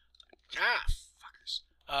 Ah, fuckers.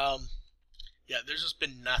 Yeah, there's just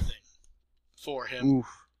been nothing for him. Oof.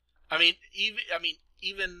 I mean,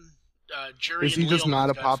 even Jury. Is he just not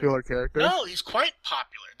a popular character? No, he's quite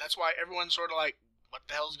popular. That's why everyone's sort of like, what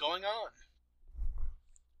the hell's going on?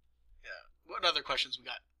 Yeah. What other questions we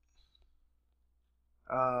got?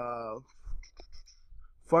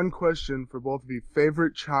 Fun question for both of you.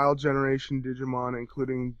 Favorite child generation Digimon,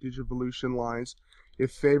 including Digivolution lines.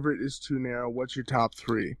 If favorite is too narrow, what's your top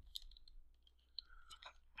 3?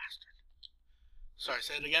 Bastard. Sorry,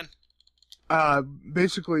 say it again.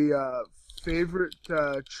 Basically, favorite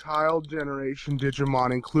child generation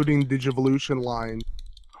Digimon, including Digivolution line,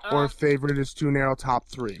 or favorite is too narrow, top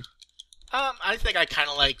 3. I think I kind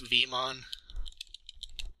of like Vmon.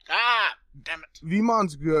 Ah, damn it.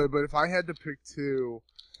 Vmon's good, but if I had to pick 2,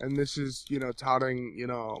 and this is, touting,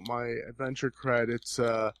 my adventure cred, it's,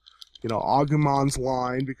 Agumon's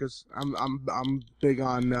line, because I'm big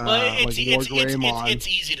on, it's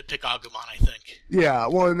easy to pick Agumon, I think. Yeah,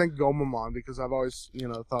 well, and then Gomamon, because I've always,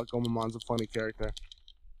 thought Gomamon's a funny character.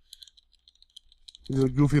 He's a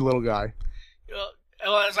goofy little guy.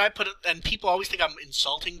 Well, as I put it, and people always think I'm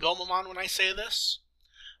insulting Gomamon when I say this,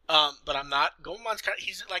 but I'm not. Gomamon's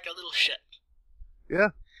he's like a little shit. Yeah.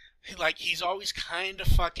 Like, he's always kind of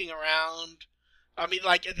fucking around. I mean,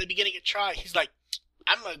 like, at the beginning of Try, he's like,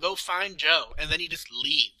 I'm gonna go find Joe, and then he just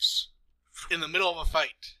leaves in the middle of a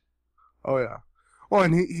fight. Oh, yeah. Well,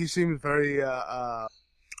 and he seems very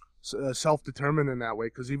self-determined in that way,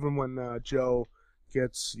 because even when Joe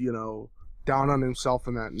gets, down on himself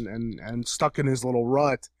and stuck in his little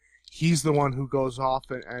rut, he's the one who goes off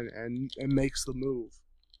and makes the move.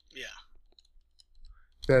 Yeah.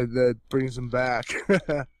 That brings him back.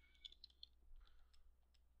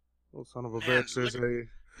 Little son of a bitch. There's a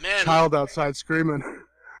child outside screaming.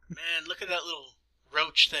 Man, look at that little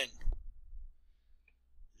roach thing.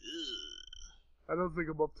 Ugh. I don't think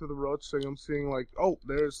I'm up to the roach thing. I'm seeing like, oh,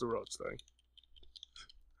 there's the roach thing.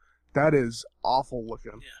 That is awful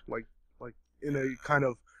looking. Yeah. Like in a kind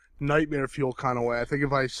of nightmare fuel kind of way. I think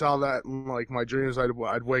if I saw that in like my dreams,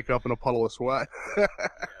 I'd wake up in a puddle of sweat. Yeah,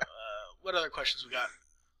 what other questions we got?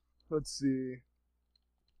 Let's see.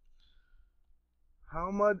 How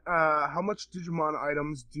much Digimon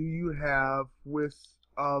items do you have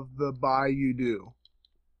of the buy you do?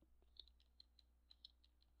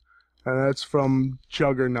 And that's from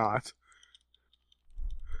Juggernaut.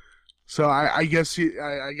 So I guess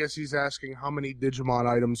he's asking how many Digimon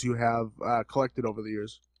items you have collected over the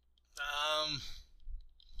years.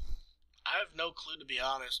 I have no clue, to be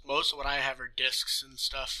honest. Most of what I have are discs and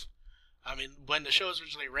stuff. I mean, when the show was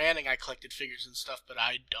originally running, I collected figures and stuff, but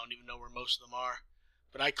I don't even know where most of them are.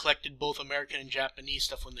 But I collected both American and Japanese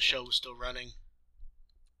stuff when the show was still running.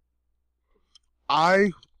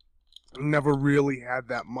 I never really had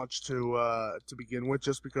that much to begin with,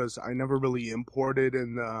 just because I never really imported,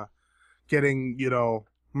 and getting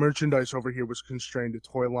merchandise over here was constrained to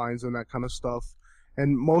toy lines and that kind of stuff.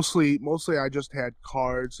 And mostly I just had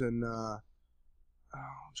cards and I'm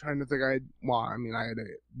trying to think. I had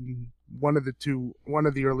one of the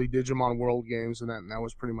early Digimon World games, and that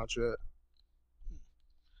was pretty much it.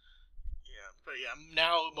 Yeah, but yeah,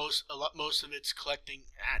 now most of it's collecting.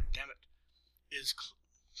 Ah, damn it, is.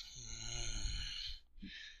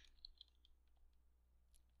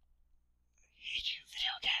 Hate you,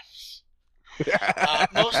 video games.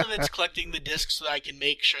 Most of it's collecting the discs so that I can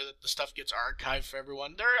make sure that the stuff gets archived for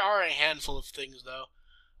everyone. There are a handful of things, though.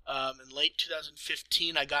 In late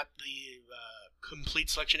 2015, I got the complete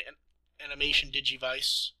selection animation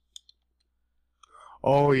Digivice.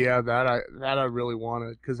 Oh yeah, that I really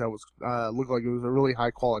wanted because that was looked like it was a really high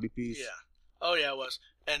quality piece. Yeah. Oh yeah, it was.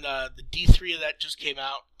 And the D3 of that just came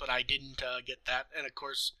out, but I didn't get that. And of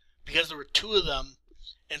course, because there were two of them,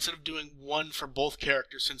 instead of doing one for both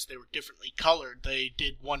characters since they were differently colored, they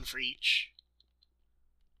did one for each.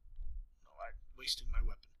 Oh, I'm wasting my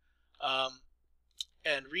weapon.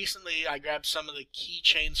 And recently I grabbed some of the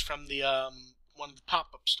keychains from the one of the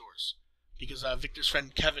pop-up stores because Victor's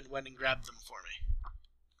friend Kevin went and grabbed them for me.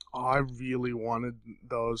 Oh, I really wanted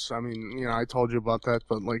those. I mean, I told you about that,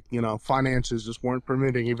 but like, finances just weren't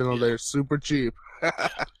permitting, even though Yeah. they're super cheap. Yeah.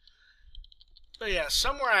 But yeah,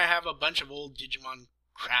 somewhere I have a bunch of old Digimon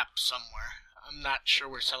crap somewhere. I'm not sure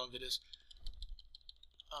where some of it is.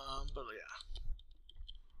 But yeah.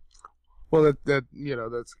 Well, that's the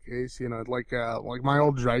case. Like my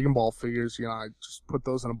old Dragon Ball figures. I just put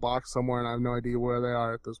those in a box somewhere, and I have no idea where they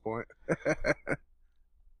are at this point.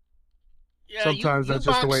 Yeah, Sometimes that's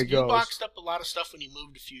just the way it you goes. boxed up a lot of stuff when you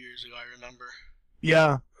moved a few years ago, I remember.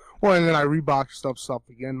 Yeah. Well, and then I reboxed up stuff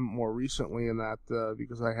again more recently in that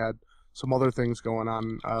because I had some other things going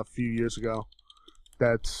on a few years ago.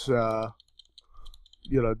 That's I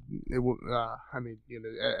mean,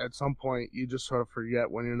 at some point you just sort of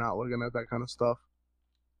forget when you're not looking at that kind of stuff.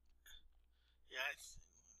 Yeah,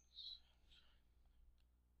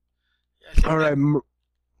 I think All right, that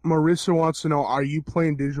Marissa wants to know: are you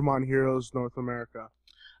playing Digimon Heroes North America?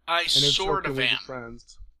 I And if so, sort can of we be am.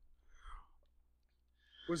 friends?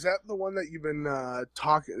 Was that the one that you've been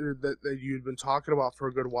talking that you'd been talking about for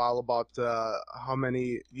a good while about how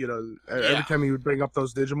many every Yeah. time you would bring up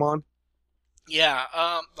those Digimon? Yeah,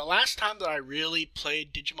 the last time that I really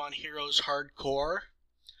played Digimon Heroes Hardcore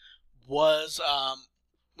was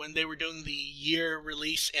when they were doing the year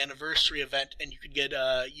release anniversary event, and you could get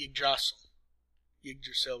Yggdrasil,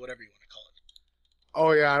 whatever you want to call it.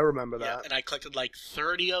 Oh yeah, I remember Yeah, that. and I collected like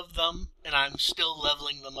 30 of them, and I'm still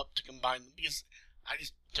leveling them up to combine them because I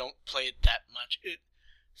just don't play it that much.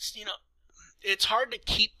 It's hard to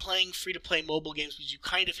keep playing free-to-play mobile games because you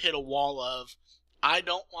kind of hit a wall of, I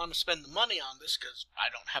don't want to spend the money on this because I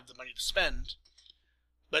don't have the money to spend.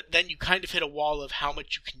 But then you kind of hit a wall of how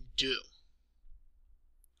much you can do.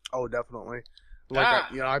 Oh, definitely.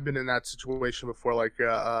 Like I've been in that situation before. Like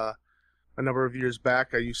a number of years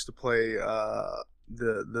back, I used to play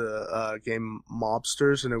the game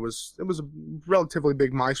Mobsters, and it was a relatively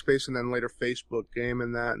big MySpace and then later Facebook game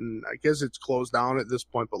and that. And I guess it's closed down at this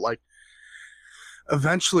point, but like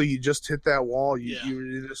eventually you just hit that wall. You're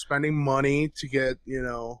either spending money to get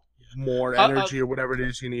more energy or whatever it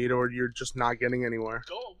is you need, or you're just not getting anywhere.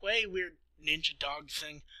 Go away, weird ninja dog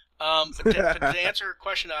thing. But to answer her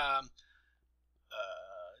question,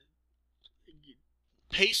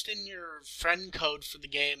 paste in your friend code for the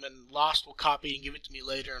game, and Lost will copy and give it to me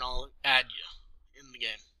later, and I'll add you in the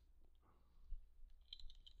game.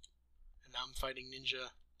 And now I'm fighting ninja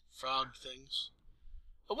frog things.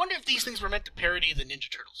 I wonder if these things were meant to parody the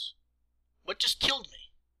Ninja Turtles. What just killed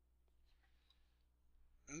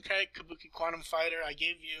me? Okay, Kabuki Quantum Fighter, I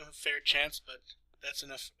gave you a fair chance, but that's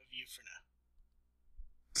enough of you for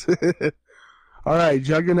now. All right,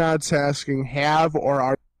 Juggernaut's asking, have or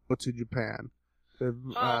are you going to Japan?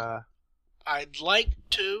 I'd like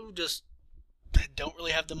to, just I don't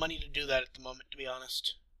really have the money to do that at the moment, to be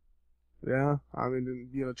honest. Yeah, I mean,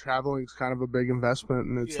 traveling's kind of a big investment,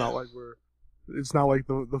 and it's not like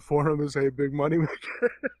the forum is a big money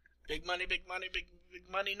maker. Big money, big money, big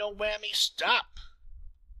money, no whammy, stop.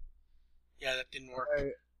 Yeah, that didn't work.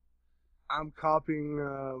 I'm copying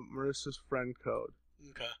Marissa's friend code.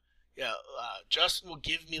 Okay. Yeah, Justin will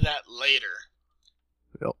give me that later.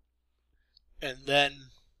 Yep. And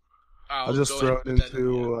then I'll just throw it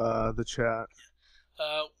into the chat.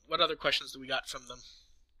 What other questions do we got from them?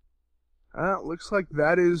 Looks like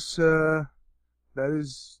that is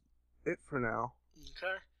it for now.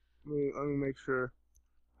 Okay. Let me make sure.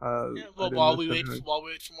 Well, while we wait for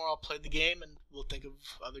more, I'll play the game, and we'll think of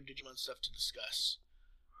other Digimon stuff to discuss.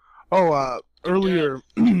 Oh, earlier,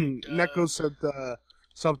 Neko said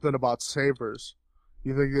something about savers.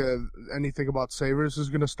 You think anything about savers is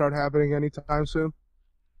going to start happening anytime soon?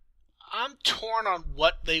 I'm torn on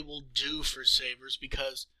what they will do for savers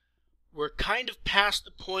because we're kind of past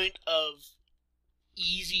the point of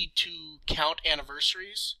easy to count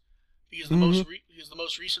anniversaries because the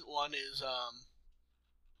most recent one is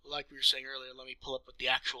like we were saying earlier. Let me pull up what the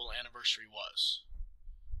actual anniversary was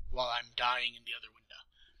while I'm dying in the other window.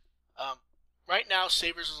 Right now,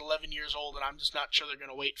 Savers is 11 years old, and I'm just not sure they're going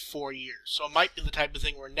to wait 4 years. So it might be the type of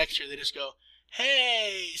thing where next year they just go,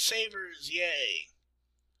 hey, Savers, yay.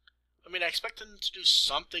 I mean, I expect them to do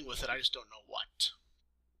something with it, I just don't know what.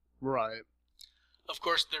 Right. of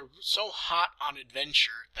course, they're so hot on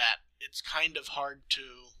adventure that it's kind of hard to.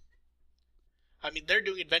 I mean, they're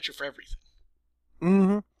doing adventure for everything.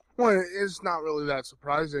 Mm-hmm. Well, it's not really that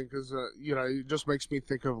surprising because it just makes me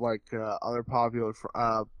think of like other popular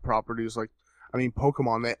properties. Like, I mean,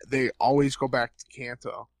 Pokemon. They always go back to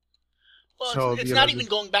Kanto. Well, So it's not even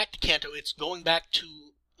going back to Kanto. It's going back to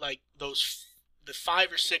like the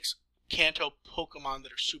 5 or 6 Kanto Pokemon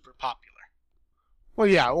that are super popular. Well,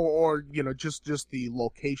 yeah, or just the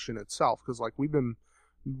location itself, because like we've been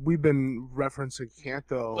referencing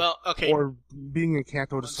Kanto, well, okay, or being in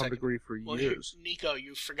Kanto to some second. degree for years. Nico,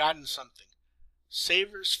 you've forgotten something.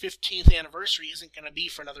 Saber's 15th anniversary isn't going to be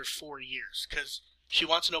for another 4 years, because she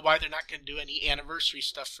wants to know why they're not going to do any anniversary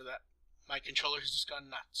stuff for that. My controller has just gone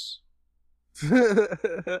nuts.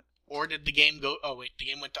 Or did the game go... Oh, wait, the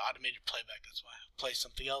game went to automated playback. That's why I'll play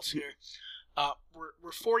something else here.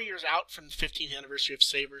 We're 4 years out from the 15th anniversary of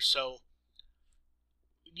Saber, so,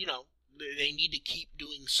 they need to keep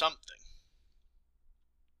doing something.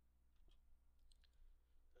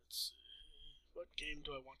 Let's see. What game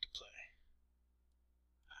do I want to play?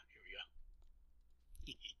 Here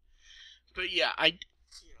we go. But yeah,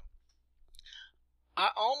 I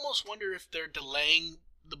almost wonder if they're delaying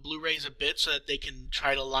the Blu-rays a bit so that they can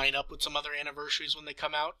try to line up with some other anniversaries when they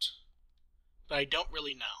come out. But I don't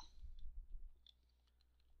really know.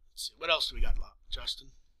 Let's see. What else do we got,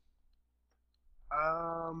 Justin?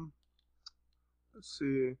 Let's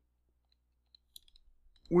see.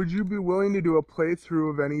 Would you be willing to do a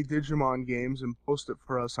playthrough of any Digimon games and post it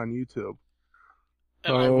for us on YouTube?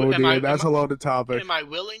 That's a loaded topic. Am I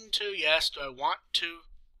willing to? Yes. Do I want to?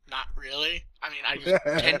 Not really. I mean,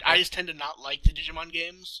 I just tend to not like the Digimon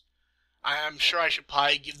games. I'm sure I should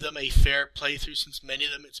probably give them a fair playthrough since many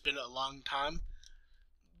of them it's been a long time.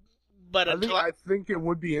 But I think it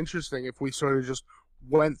would be interesting if we sort of just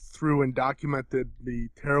went through and documented the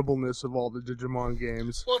terribleness of all the Digimon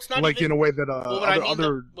games. Well, it's not like even, in a way that what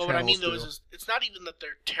other I mean do. is it's not even that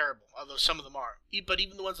they're terrible, although some of them are. But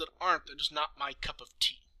even the ones that aren't, they're just not my cup of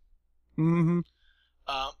tea. Mm-hmm.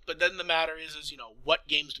 But then the matter is what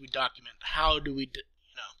games do we document? How do we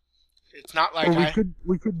it's not like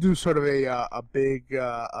we could do sort of a big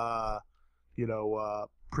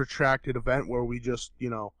protracted event where we just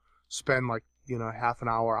spend like half an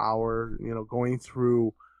hour going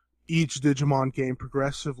through each Digimon game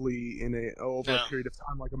progressively over a period of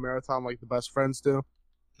time, like a marathon, like the best friends do.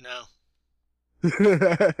 No.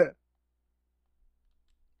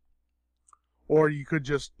 Or you could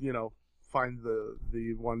just find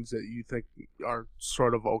the ones that you think are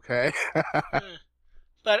sort of okay.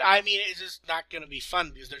 But I mean, it's just not going to be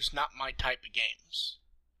fun because they're just not my type of games.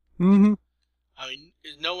 Mm-hmm. I mean,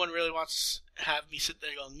 no one really wants to have me sit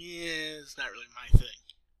there going, yeah, it's not really my thing.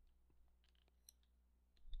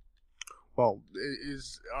 Well,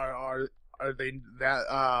 are they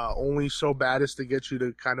that only so bad as to get you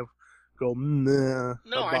to kind of go nah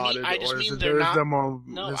about it? I just mean they're not.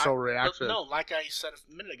 No, reaction? No, like I said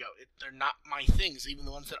a minute ago, they're not my things, even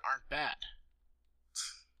the ones that aren't bad.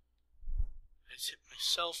 I just hit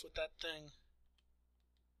myself with that thing.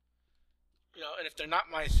 And if they're not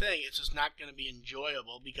my thing, it's just not going to be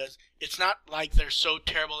enjoyable because it's not like they're so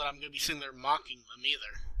terrible that I'm going to be sitting there mocking them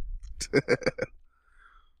either.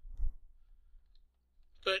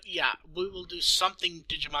 But yeah, we will do something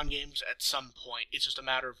Digimon games at some point. It's just a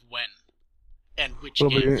matter of when and which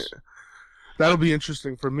games. That'll be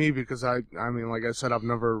interesting for me because I mean, like I said, I've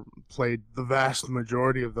never played the vast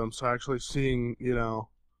majority of them, so actually seeing,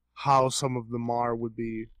 how some of them are would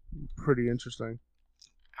be pretty interesting.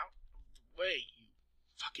 Way, you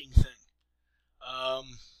fucking thing.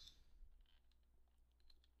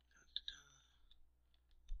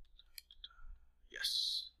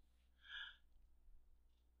 Yes.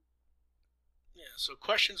 Yeah, so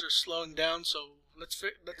questions are slowing down, so let's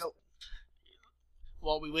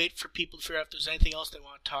while we wait for people to figure out if there's anything else they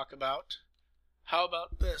want to talk about, how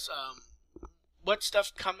about this? What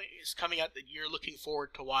stuff is coming out that you're looking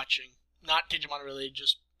forward to watching? Not Digimon related,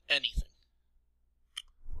 just anything.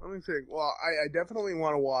 Let me think. Well, I definitely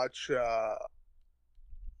want to watch.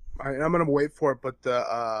 I'm gonna wait for it, but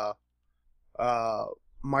the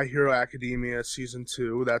My Hero Academia season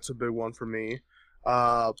 2. That's a big one for me.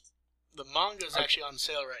 The manga's actually on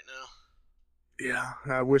sale right now. Yeah,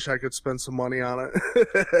 I wish I could spend some money on it.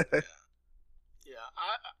 Yeah,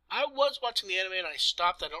 I was watching the anime and I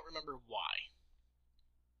stopped. I don't remember why.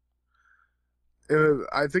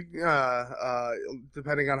 I think,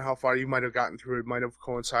 depending on how far you might have gotten through, it might have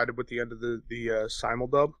coincided with the end of the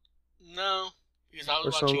simuldub. No, because I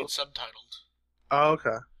was watching it subtitled. Oh,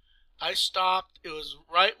 okay. I stopped. It was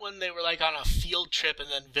right when they were like on a field trip, and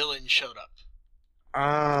then villains showed up.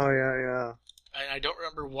 Oh, yeah, yeah. I don't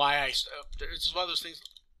remember why it's just one of those things.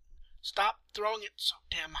 Stop throwing it so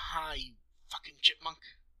damn high, you fucking chipmunk.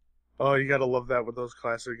 Oh, you gotta love that with those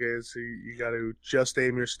classic games. You gotta just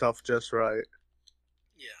aim your stuff just right.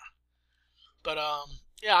 Yeah. But,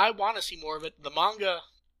 yeah, I want to see more of it. The manga,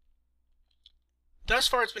 thus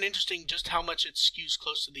far, it's been interesting just how much it skews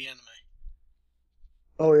close to the anime.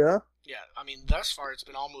 Oh, yeah? Yeah, I mean, thus far, it's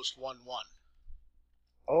been almost 1-1.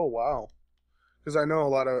 Oh, wow. Because I know a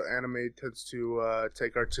lot of anime tends to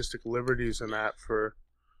take artistic liberties in that for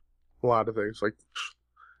a lot of things. Like,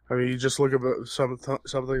 I mean, you just look at some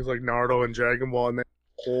things like Naruto and Dragon Ball, and they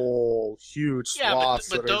whole huge Yeah, but swaths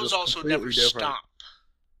but that are those just also completely never different. stop.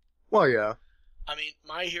 Well, yeah. I mean,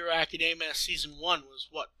 My Hero Academia Season 1 was,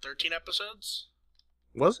 what, 13 episodes?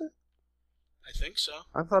 Was it? I think so.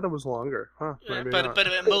 I thought it was longer. Huh? Yeah, Maybe but not.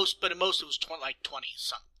 at most it was 20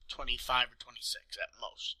 something, 25 or 26 at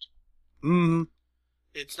most. Mm.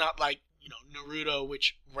 It's not like Naruto,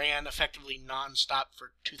 which ran effectively non-stop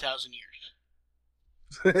for 2,000 years.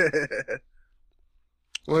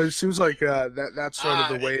 Well, it seems like that's sort of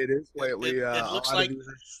the way it is lately. It A looks lot of like these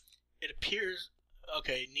are... it appears.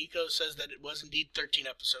 Okay, Nico says that it was indeed 13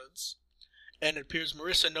 episodes, and it appears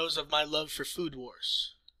Marissa knows of my love for Food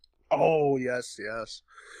Wars. Oh, yes, yes.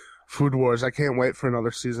 Food Wars. I can't wait for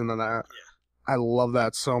another season of that. Yeah. I love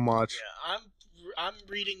that so much. Yeah, I'm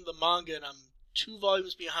reading the manga, and I'm 2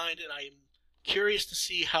 volumes behind, and I'm curious to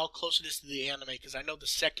see how close it is to the anime, because I know the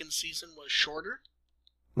second season was shorter.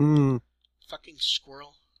 Fucking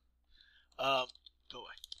squirrel. Go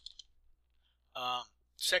away.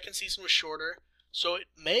 Second season was shorter, so it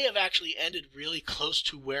may have actually ended really close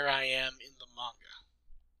to where I am in the manga.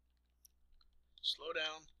 Slow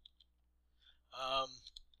down.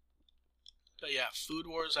 But yeah, Food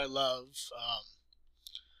Wars I love.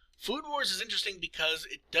 Food Wars is interesting because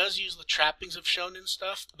it does use the trappings of shonen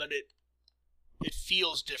stuff, but it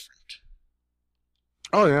feels different.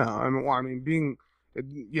 Oh yeah, I mean,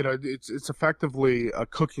 it's effectively a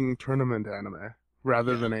cooking tournament anime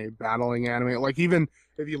rather than a battling anime. Like even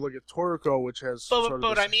if you look at Toriko, which has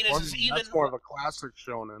but I mean, that's more of a classic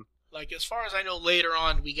shonen. Like as far as I know, later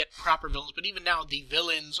on we get proper villains, but even now the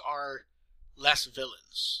villains are less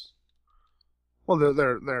villains. Well,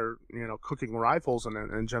 they're cooking rifles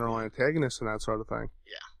and general antagonists and that sort of thing.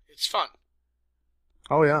 Yeah, it's fun.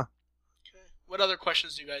 Oh yeah. Okay. What other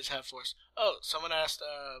questions do you guys have for us? Oh, someone asked,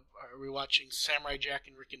 are we watching Samurai Jack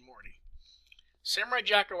and Rick and Morty? Samurai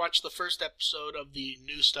Jack, I watched the first episode of the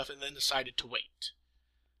new stuff and then decided to wait.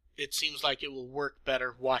 It seems like it will work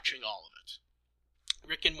better watching all of it.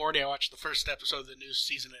 Rick and Morty, I watched the first episode of the new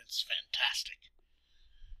season and it's fantastic.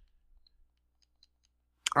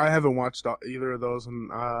 I haven't watched either of those, and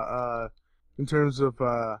in terms of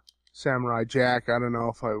Samurai Jack, I don't know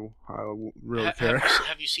if I really care.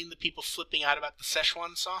 Have you seen the people flipping out about the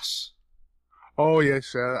Szechuan sauce? Oh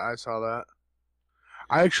yes, I saw that.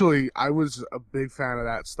 I was a big fan of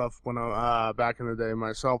that stuff when back in the day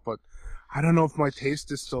myself, but I don't know if my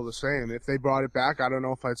taste is still the same. If they brought it back, I don't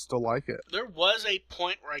know if I'd still like it. There was a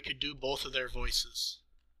point where I could do both of their voices.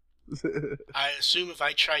 I assume if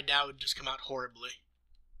I tried now, it would just come out horribly.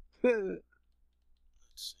 Let's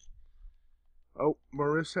see. Oh,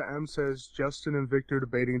 Marissa M says Justin and Victor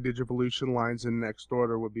debating Digivolution lines in Next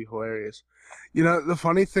Order would be hilarious. The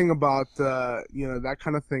funny thing about that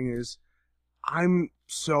kind of thing is I'm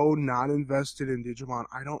so not invested in Digimon.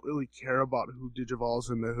 I don't really care about who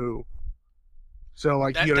digivolves into who. So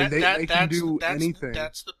like they can do anything.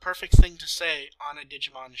 That's the perfect thing to say on a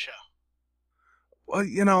Digimon show. Well,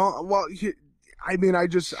 I mean,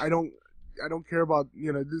 I don't care about,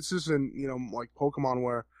 this isn't, like Pokemon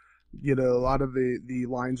where, a lot of the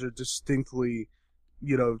lines are distinctly,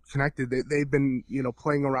 connected. They've been,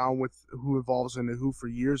 playing around with who evolves into who for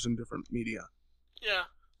years in different media. Yeah.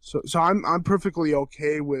 So I'm perfectly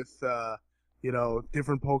okay with,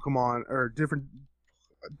 different Pokemon or different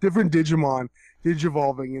Digimon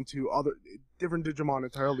digivolving into other different Digimon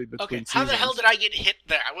entirely between seasons. How the hell did I get hit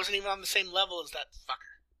there? I wasn't even on the same level as that fucker.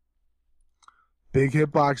 Big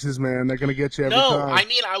hitboxes, man. They're going to get you every time. No, I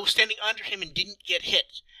mean I was standing under him and didn't get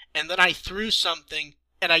hit. And then I threw something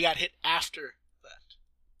and I got hit after that.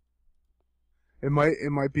 It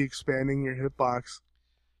might be expanding your hitbox.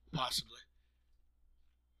 Possibly.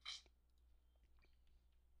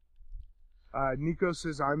 Nico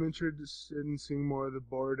says, I'm interested in seeing more of the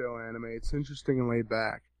Boruto anime. It's interesting and laid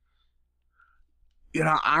back.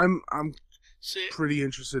 I'm pretty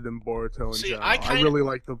interested in Boruto in general. I really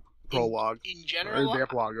like the prologue. In general, the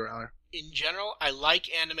epilogue, rather. In general, I like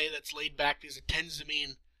anime that's laid back because it tends to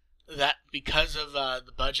mean that because of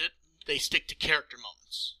the budget, they stick to character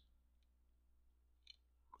moments.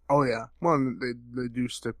 Oh yeah. Well, they do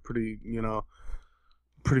stick pretty,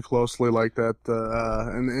 pretty closely like that,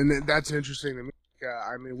 and that's interesting to me.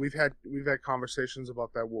 I mean, we've had conversations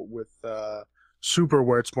about that with Super,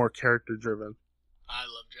 where it's more character driven. I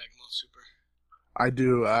love Dragon Ball Super. I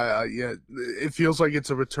do. Yeah, it feels like it's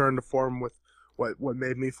a return to form with what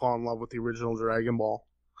made me fall in love with the original Dragon Ball.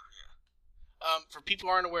 For people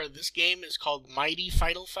who aren't aware, this game is called Mighty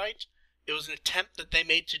Final Fight. It was an attempt that they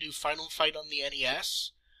made to do Final Fight on the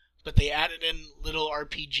NES, but they added in little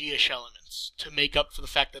RPG-ish elements to make up for the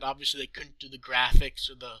fact that obviously they couldn't do the graphics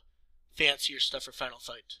or the fancier stuff for Final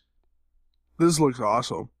Fight. This looks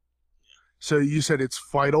awesome. So you said it's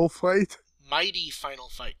Final Fight? Mighty Final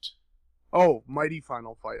Fight. Oh, Mighty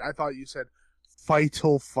Final Fight. I thought you said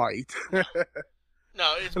Vital Fight.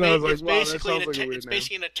 No, it's basically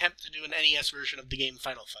an attempt to do an NES version of the game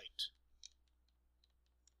Final Fight.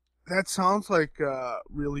 That sounds like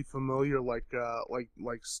really familiar, like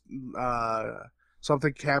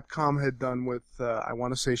something Capcom had done with I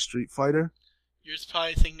want to say Street Fighter. You're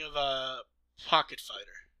probably thinking of Pocket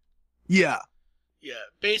Fighter. Yeah. Yeah,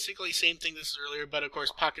 basically same thing this is earlier, but of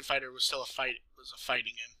course Pocket Fighter was still a fighting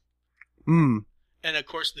game. Hmm. And of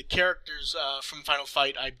course the characters from Final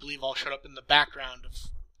Fight, I believe, all showed up in the background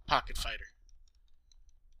of Pocket Fighter.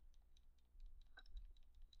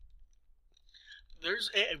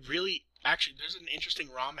 There's an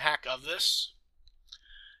interesting ROM hack of this.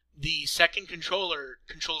 The second controller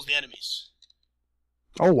controls the enemies.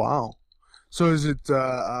 Oh wow! So is it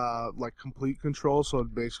like complete control? So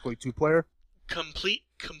basically 2-player. Complete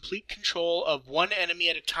control of one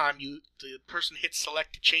enemy at a time. The person hits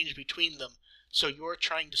select to change between them. So you're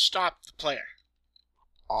trying to stop the player.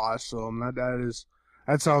 Awesome.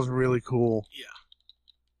 That sounds really cool. Yeah.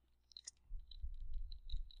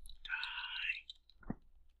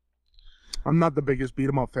 I'm not the biggest beat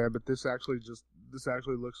 'em up fan, but this actually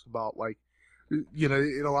looks about like,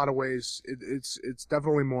 in a lot of ways it's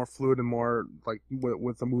definitely more fluid and more like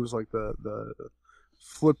with the moves like the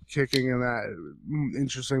flip kicking and that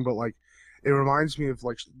interesting, but like it reminds me of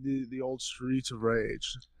like the old Streets of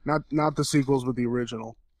Rage, not the sequels but the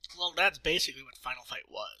original. Well, that's basically what Final Fight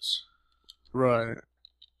was. Right.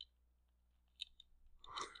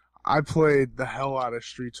 I played the hell out of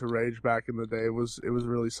Streets of Rage back in the day. It was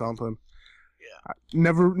really something. Yeah. I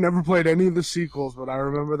never played any of the sequels, but I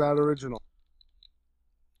remember that original.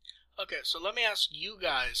 Okay, so let me ask you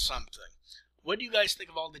guys something. What do you guys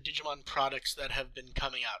think of all the Digimon products that have been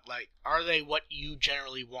coming out? Like, are they what you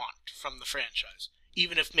generally want from the franchise?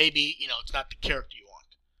 Even if maybe, it's not the character you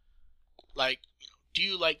want. Like, do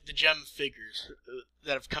you like the gem figures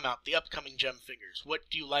that have come out, the upcoming gem figures?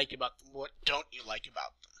 What do you like about them? What don't you like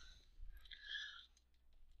about them?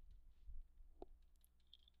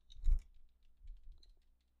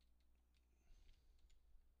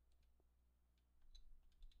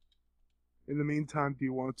 In the meantime, do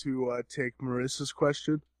you want to take Marissa's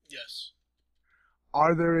question? Yes.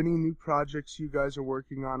 Are there any new projects you guys are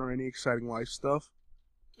working on or any exciting life stuff?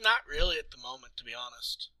 Not really at the moment, to be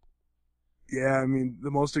honest. Yeah, I mean,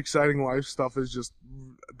 the most exciting life stuff that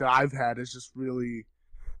I've had is just really,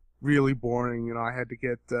 really boring. I had to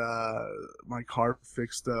get my car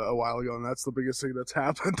fixed a while ago, and that's the biggest thing that's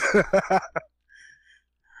happened.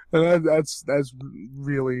 And that's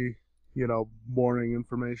really, boring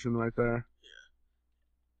information right there.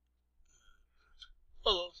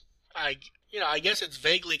 Well, I guess it's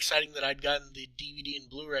vaguely exciting that I'd gotten the DVD and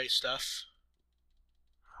Blu-ray stuff.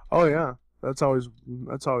 Oh yeah, that's always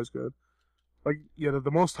good. Like,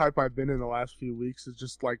 the most hype I've been in the last few weeks is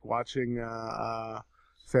just like watching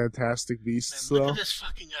Fantastic Beasts. Man, look at this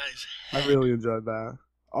fucking guy's head. I really enjoyed that.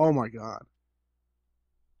 Oh my god,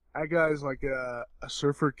 that guy's like a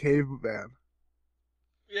surfer caveman.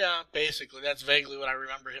 Yeah, basically, that's vaguely what I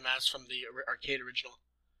remember him as from the arcade original.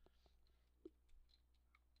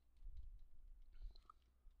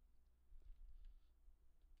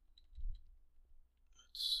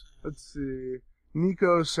 Let's see.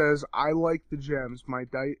 Nico says, I like the gems. My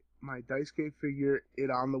Daisuke figure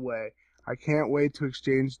it on the way. I can't wait to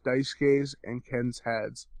exchange Daisuke's and Ken's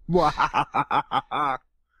heads. Ryuki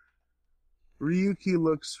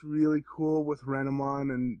looks really cool with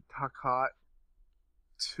Renamon, and Takat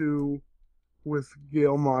too with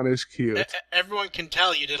Gilmon is cute. Everyone can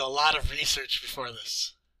tell you did a lot of research before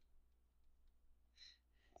this.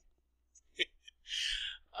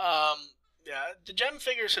 Yeah, the gem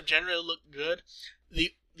figures have generally looked good.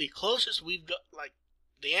 The closest we've got, like,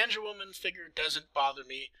 the Andrew Woman figure doesn't bother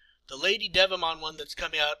me. The Lady Devamon one that's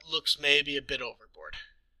coming out looks maybe a bit overboard.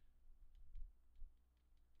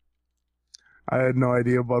 I had no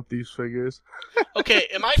idea about these figures. Okay,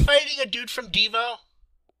 am I fighting a dude from Devo?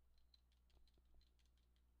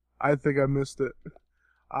 I think I missed it.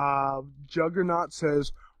 Juggernaut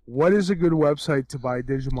says, what is a good website to buy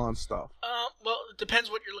Digimon stuff? Well, it depends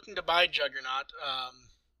what you're looking to buy, Juggernaut.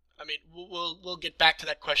 I mean, we'll get back to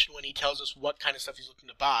that question when he tells us what kind of stuff he's looking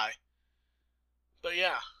to buy. But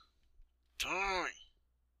yeah. Darn.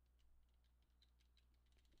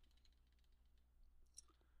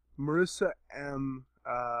 Marissa M.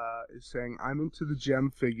 Is saying, I'm into the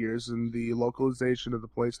gem figures and the localization of the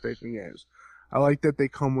PlayStation games. I like that they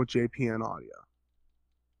come with JPN audio.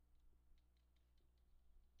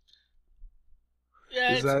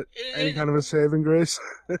 Yeah, is that any kind of a saving grace?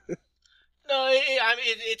 No, I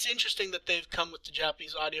mean, it's interesting that they've come with the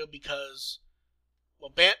Japanese audio because, well,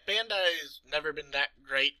 Bandai has never been that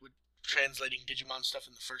great with translating Digimon stuff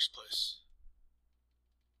in the first place.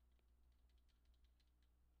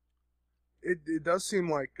 It does seem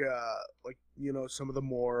like some of the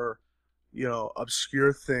more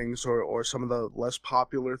obscure things or some of the less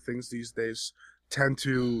popular things these days tend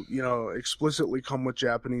to explicitly come with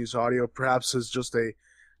Japanese audio, perhaps as just a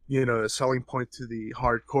selling point to the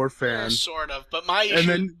hardcore fan. Yeah, sort of, but my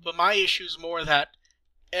issue is more that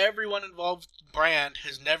everyone involved with the brand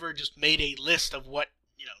has never just made a list of what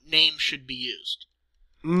names should be used.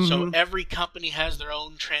 Mm-hmm. So every company has their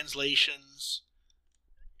own translations.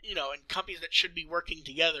 And companies that should be working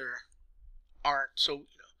together aren't. So,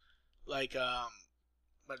 what is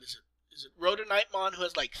it? Is it Rhoda Nightmon who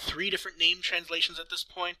has like 3 different name translations at this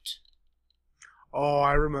point? Oh,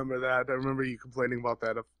 I remember that. I remember you complaining about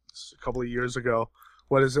that a couple of years ago.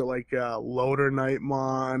 What is it, like Loader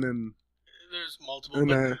Nightmon and... There's multiple,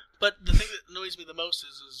 but the thing that annoys me the most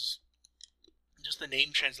is just the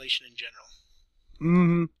name translation in general.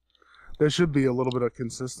 Mm-hmm. There should be a little bit of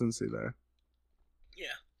consistency there. Yeah.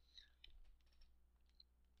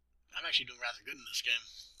 I'm actually doing rather good in this game.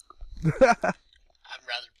 I'm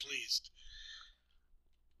rather pleased.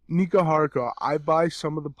 Nika Haruko, I buy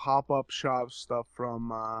some of the pop-up shop stuff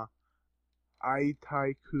from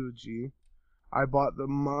Aitaikuji. I bought the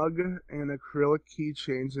mug and acrylic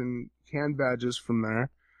keychains and can badges from there.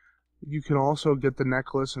 You can also get the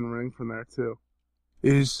necklace and ring from there too.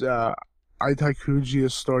 Is Aitaikuji a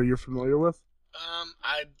store you're familiar with?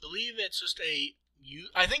 I believe it's just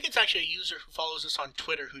I think it's actually a user who follows us on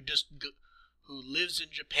Twitter who lives in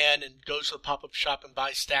Japan and goes to the pop-up shop and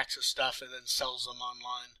buys stacks of stuff and then sells them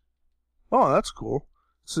online. Oh, that's cool.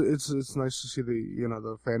 It's nice to see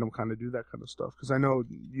the fandom kind of do that kind of stuff, because I know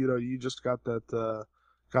you just got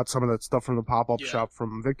some of that stuff from the pop-up shop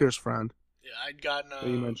from Victor's friend. Yeah, I'd gotten that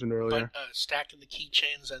you mentioned earlier. A stack of the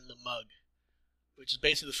keychains and the mug, which is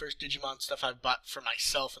basically the first Digimon stuff I've bought for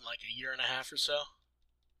myself in like a year and a half or so.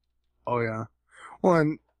 Oh yeah, well,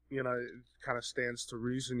 and it kind of stands to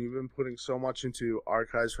reason. You've been putting so much into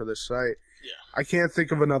archives for this site. Yeah. I can't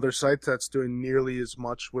think of another site that's doing nearly as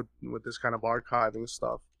much with this kind of archiving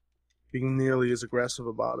stuff, being nearly as aggressive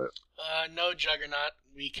about it. No, Juggernaut.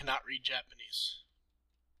 We cannot read Japanese.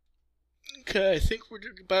 Okay, I think we're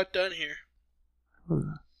about done here.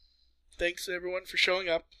 Thanks, everyone, for showing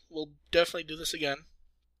up. We'll definitely do this again.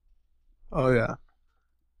 Oh, yeah.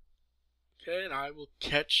 Okay, and I will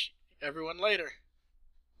catch everyone later.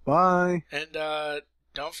 Bye. And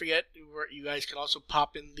don't forget, you guys can also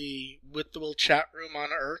pop in the With the Will chat room on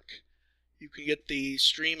ERC. You can get the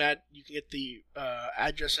you can get the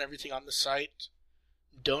address and everything on the site.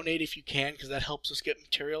 Donate if you can, because that helps us get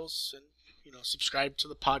materials, and subscribe to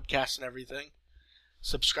the podcast and everything.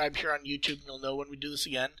 Subscribe here on YouTube, and you'll know when we do this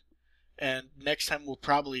again. And next time we'll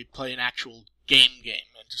probably play an actual game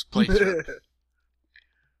and just play through it.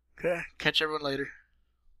 Okay, catch everyone later.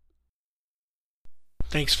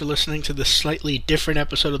 Thanks for listening to this slightly different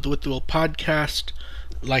episode of the With the Will podcast.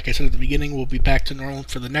 Like I said at the beginning, we'll be back to normal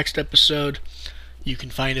for the next episode. You can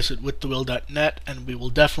find us at withthewill.net, and we will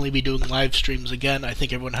definitely be doing live streams again. I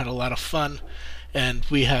think everyone had a lot of fun, and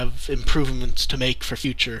we have improvements to make for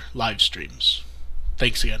future live streams.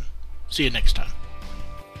 Thanks again. See you next time.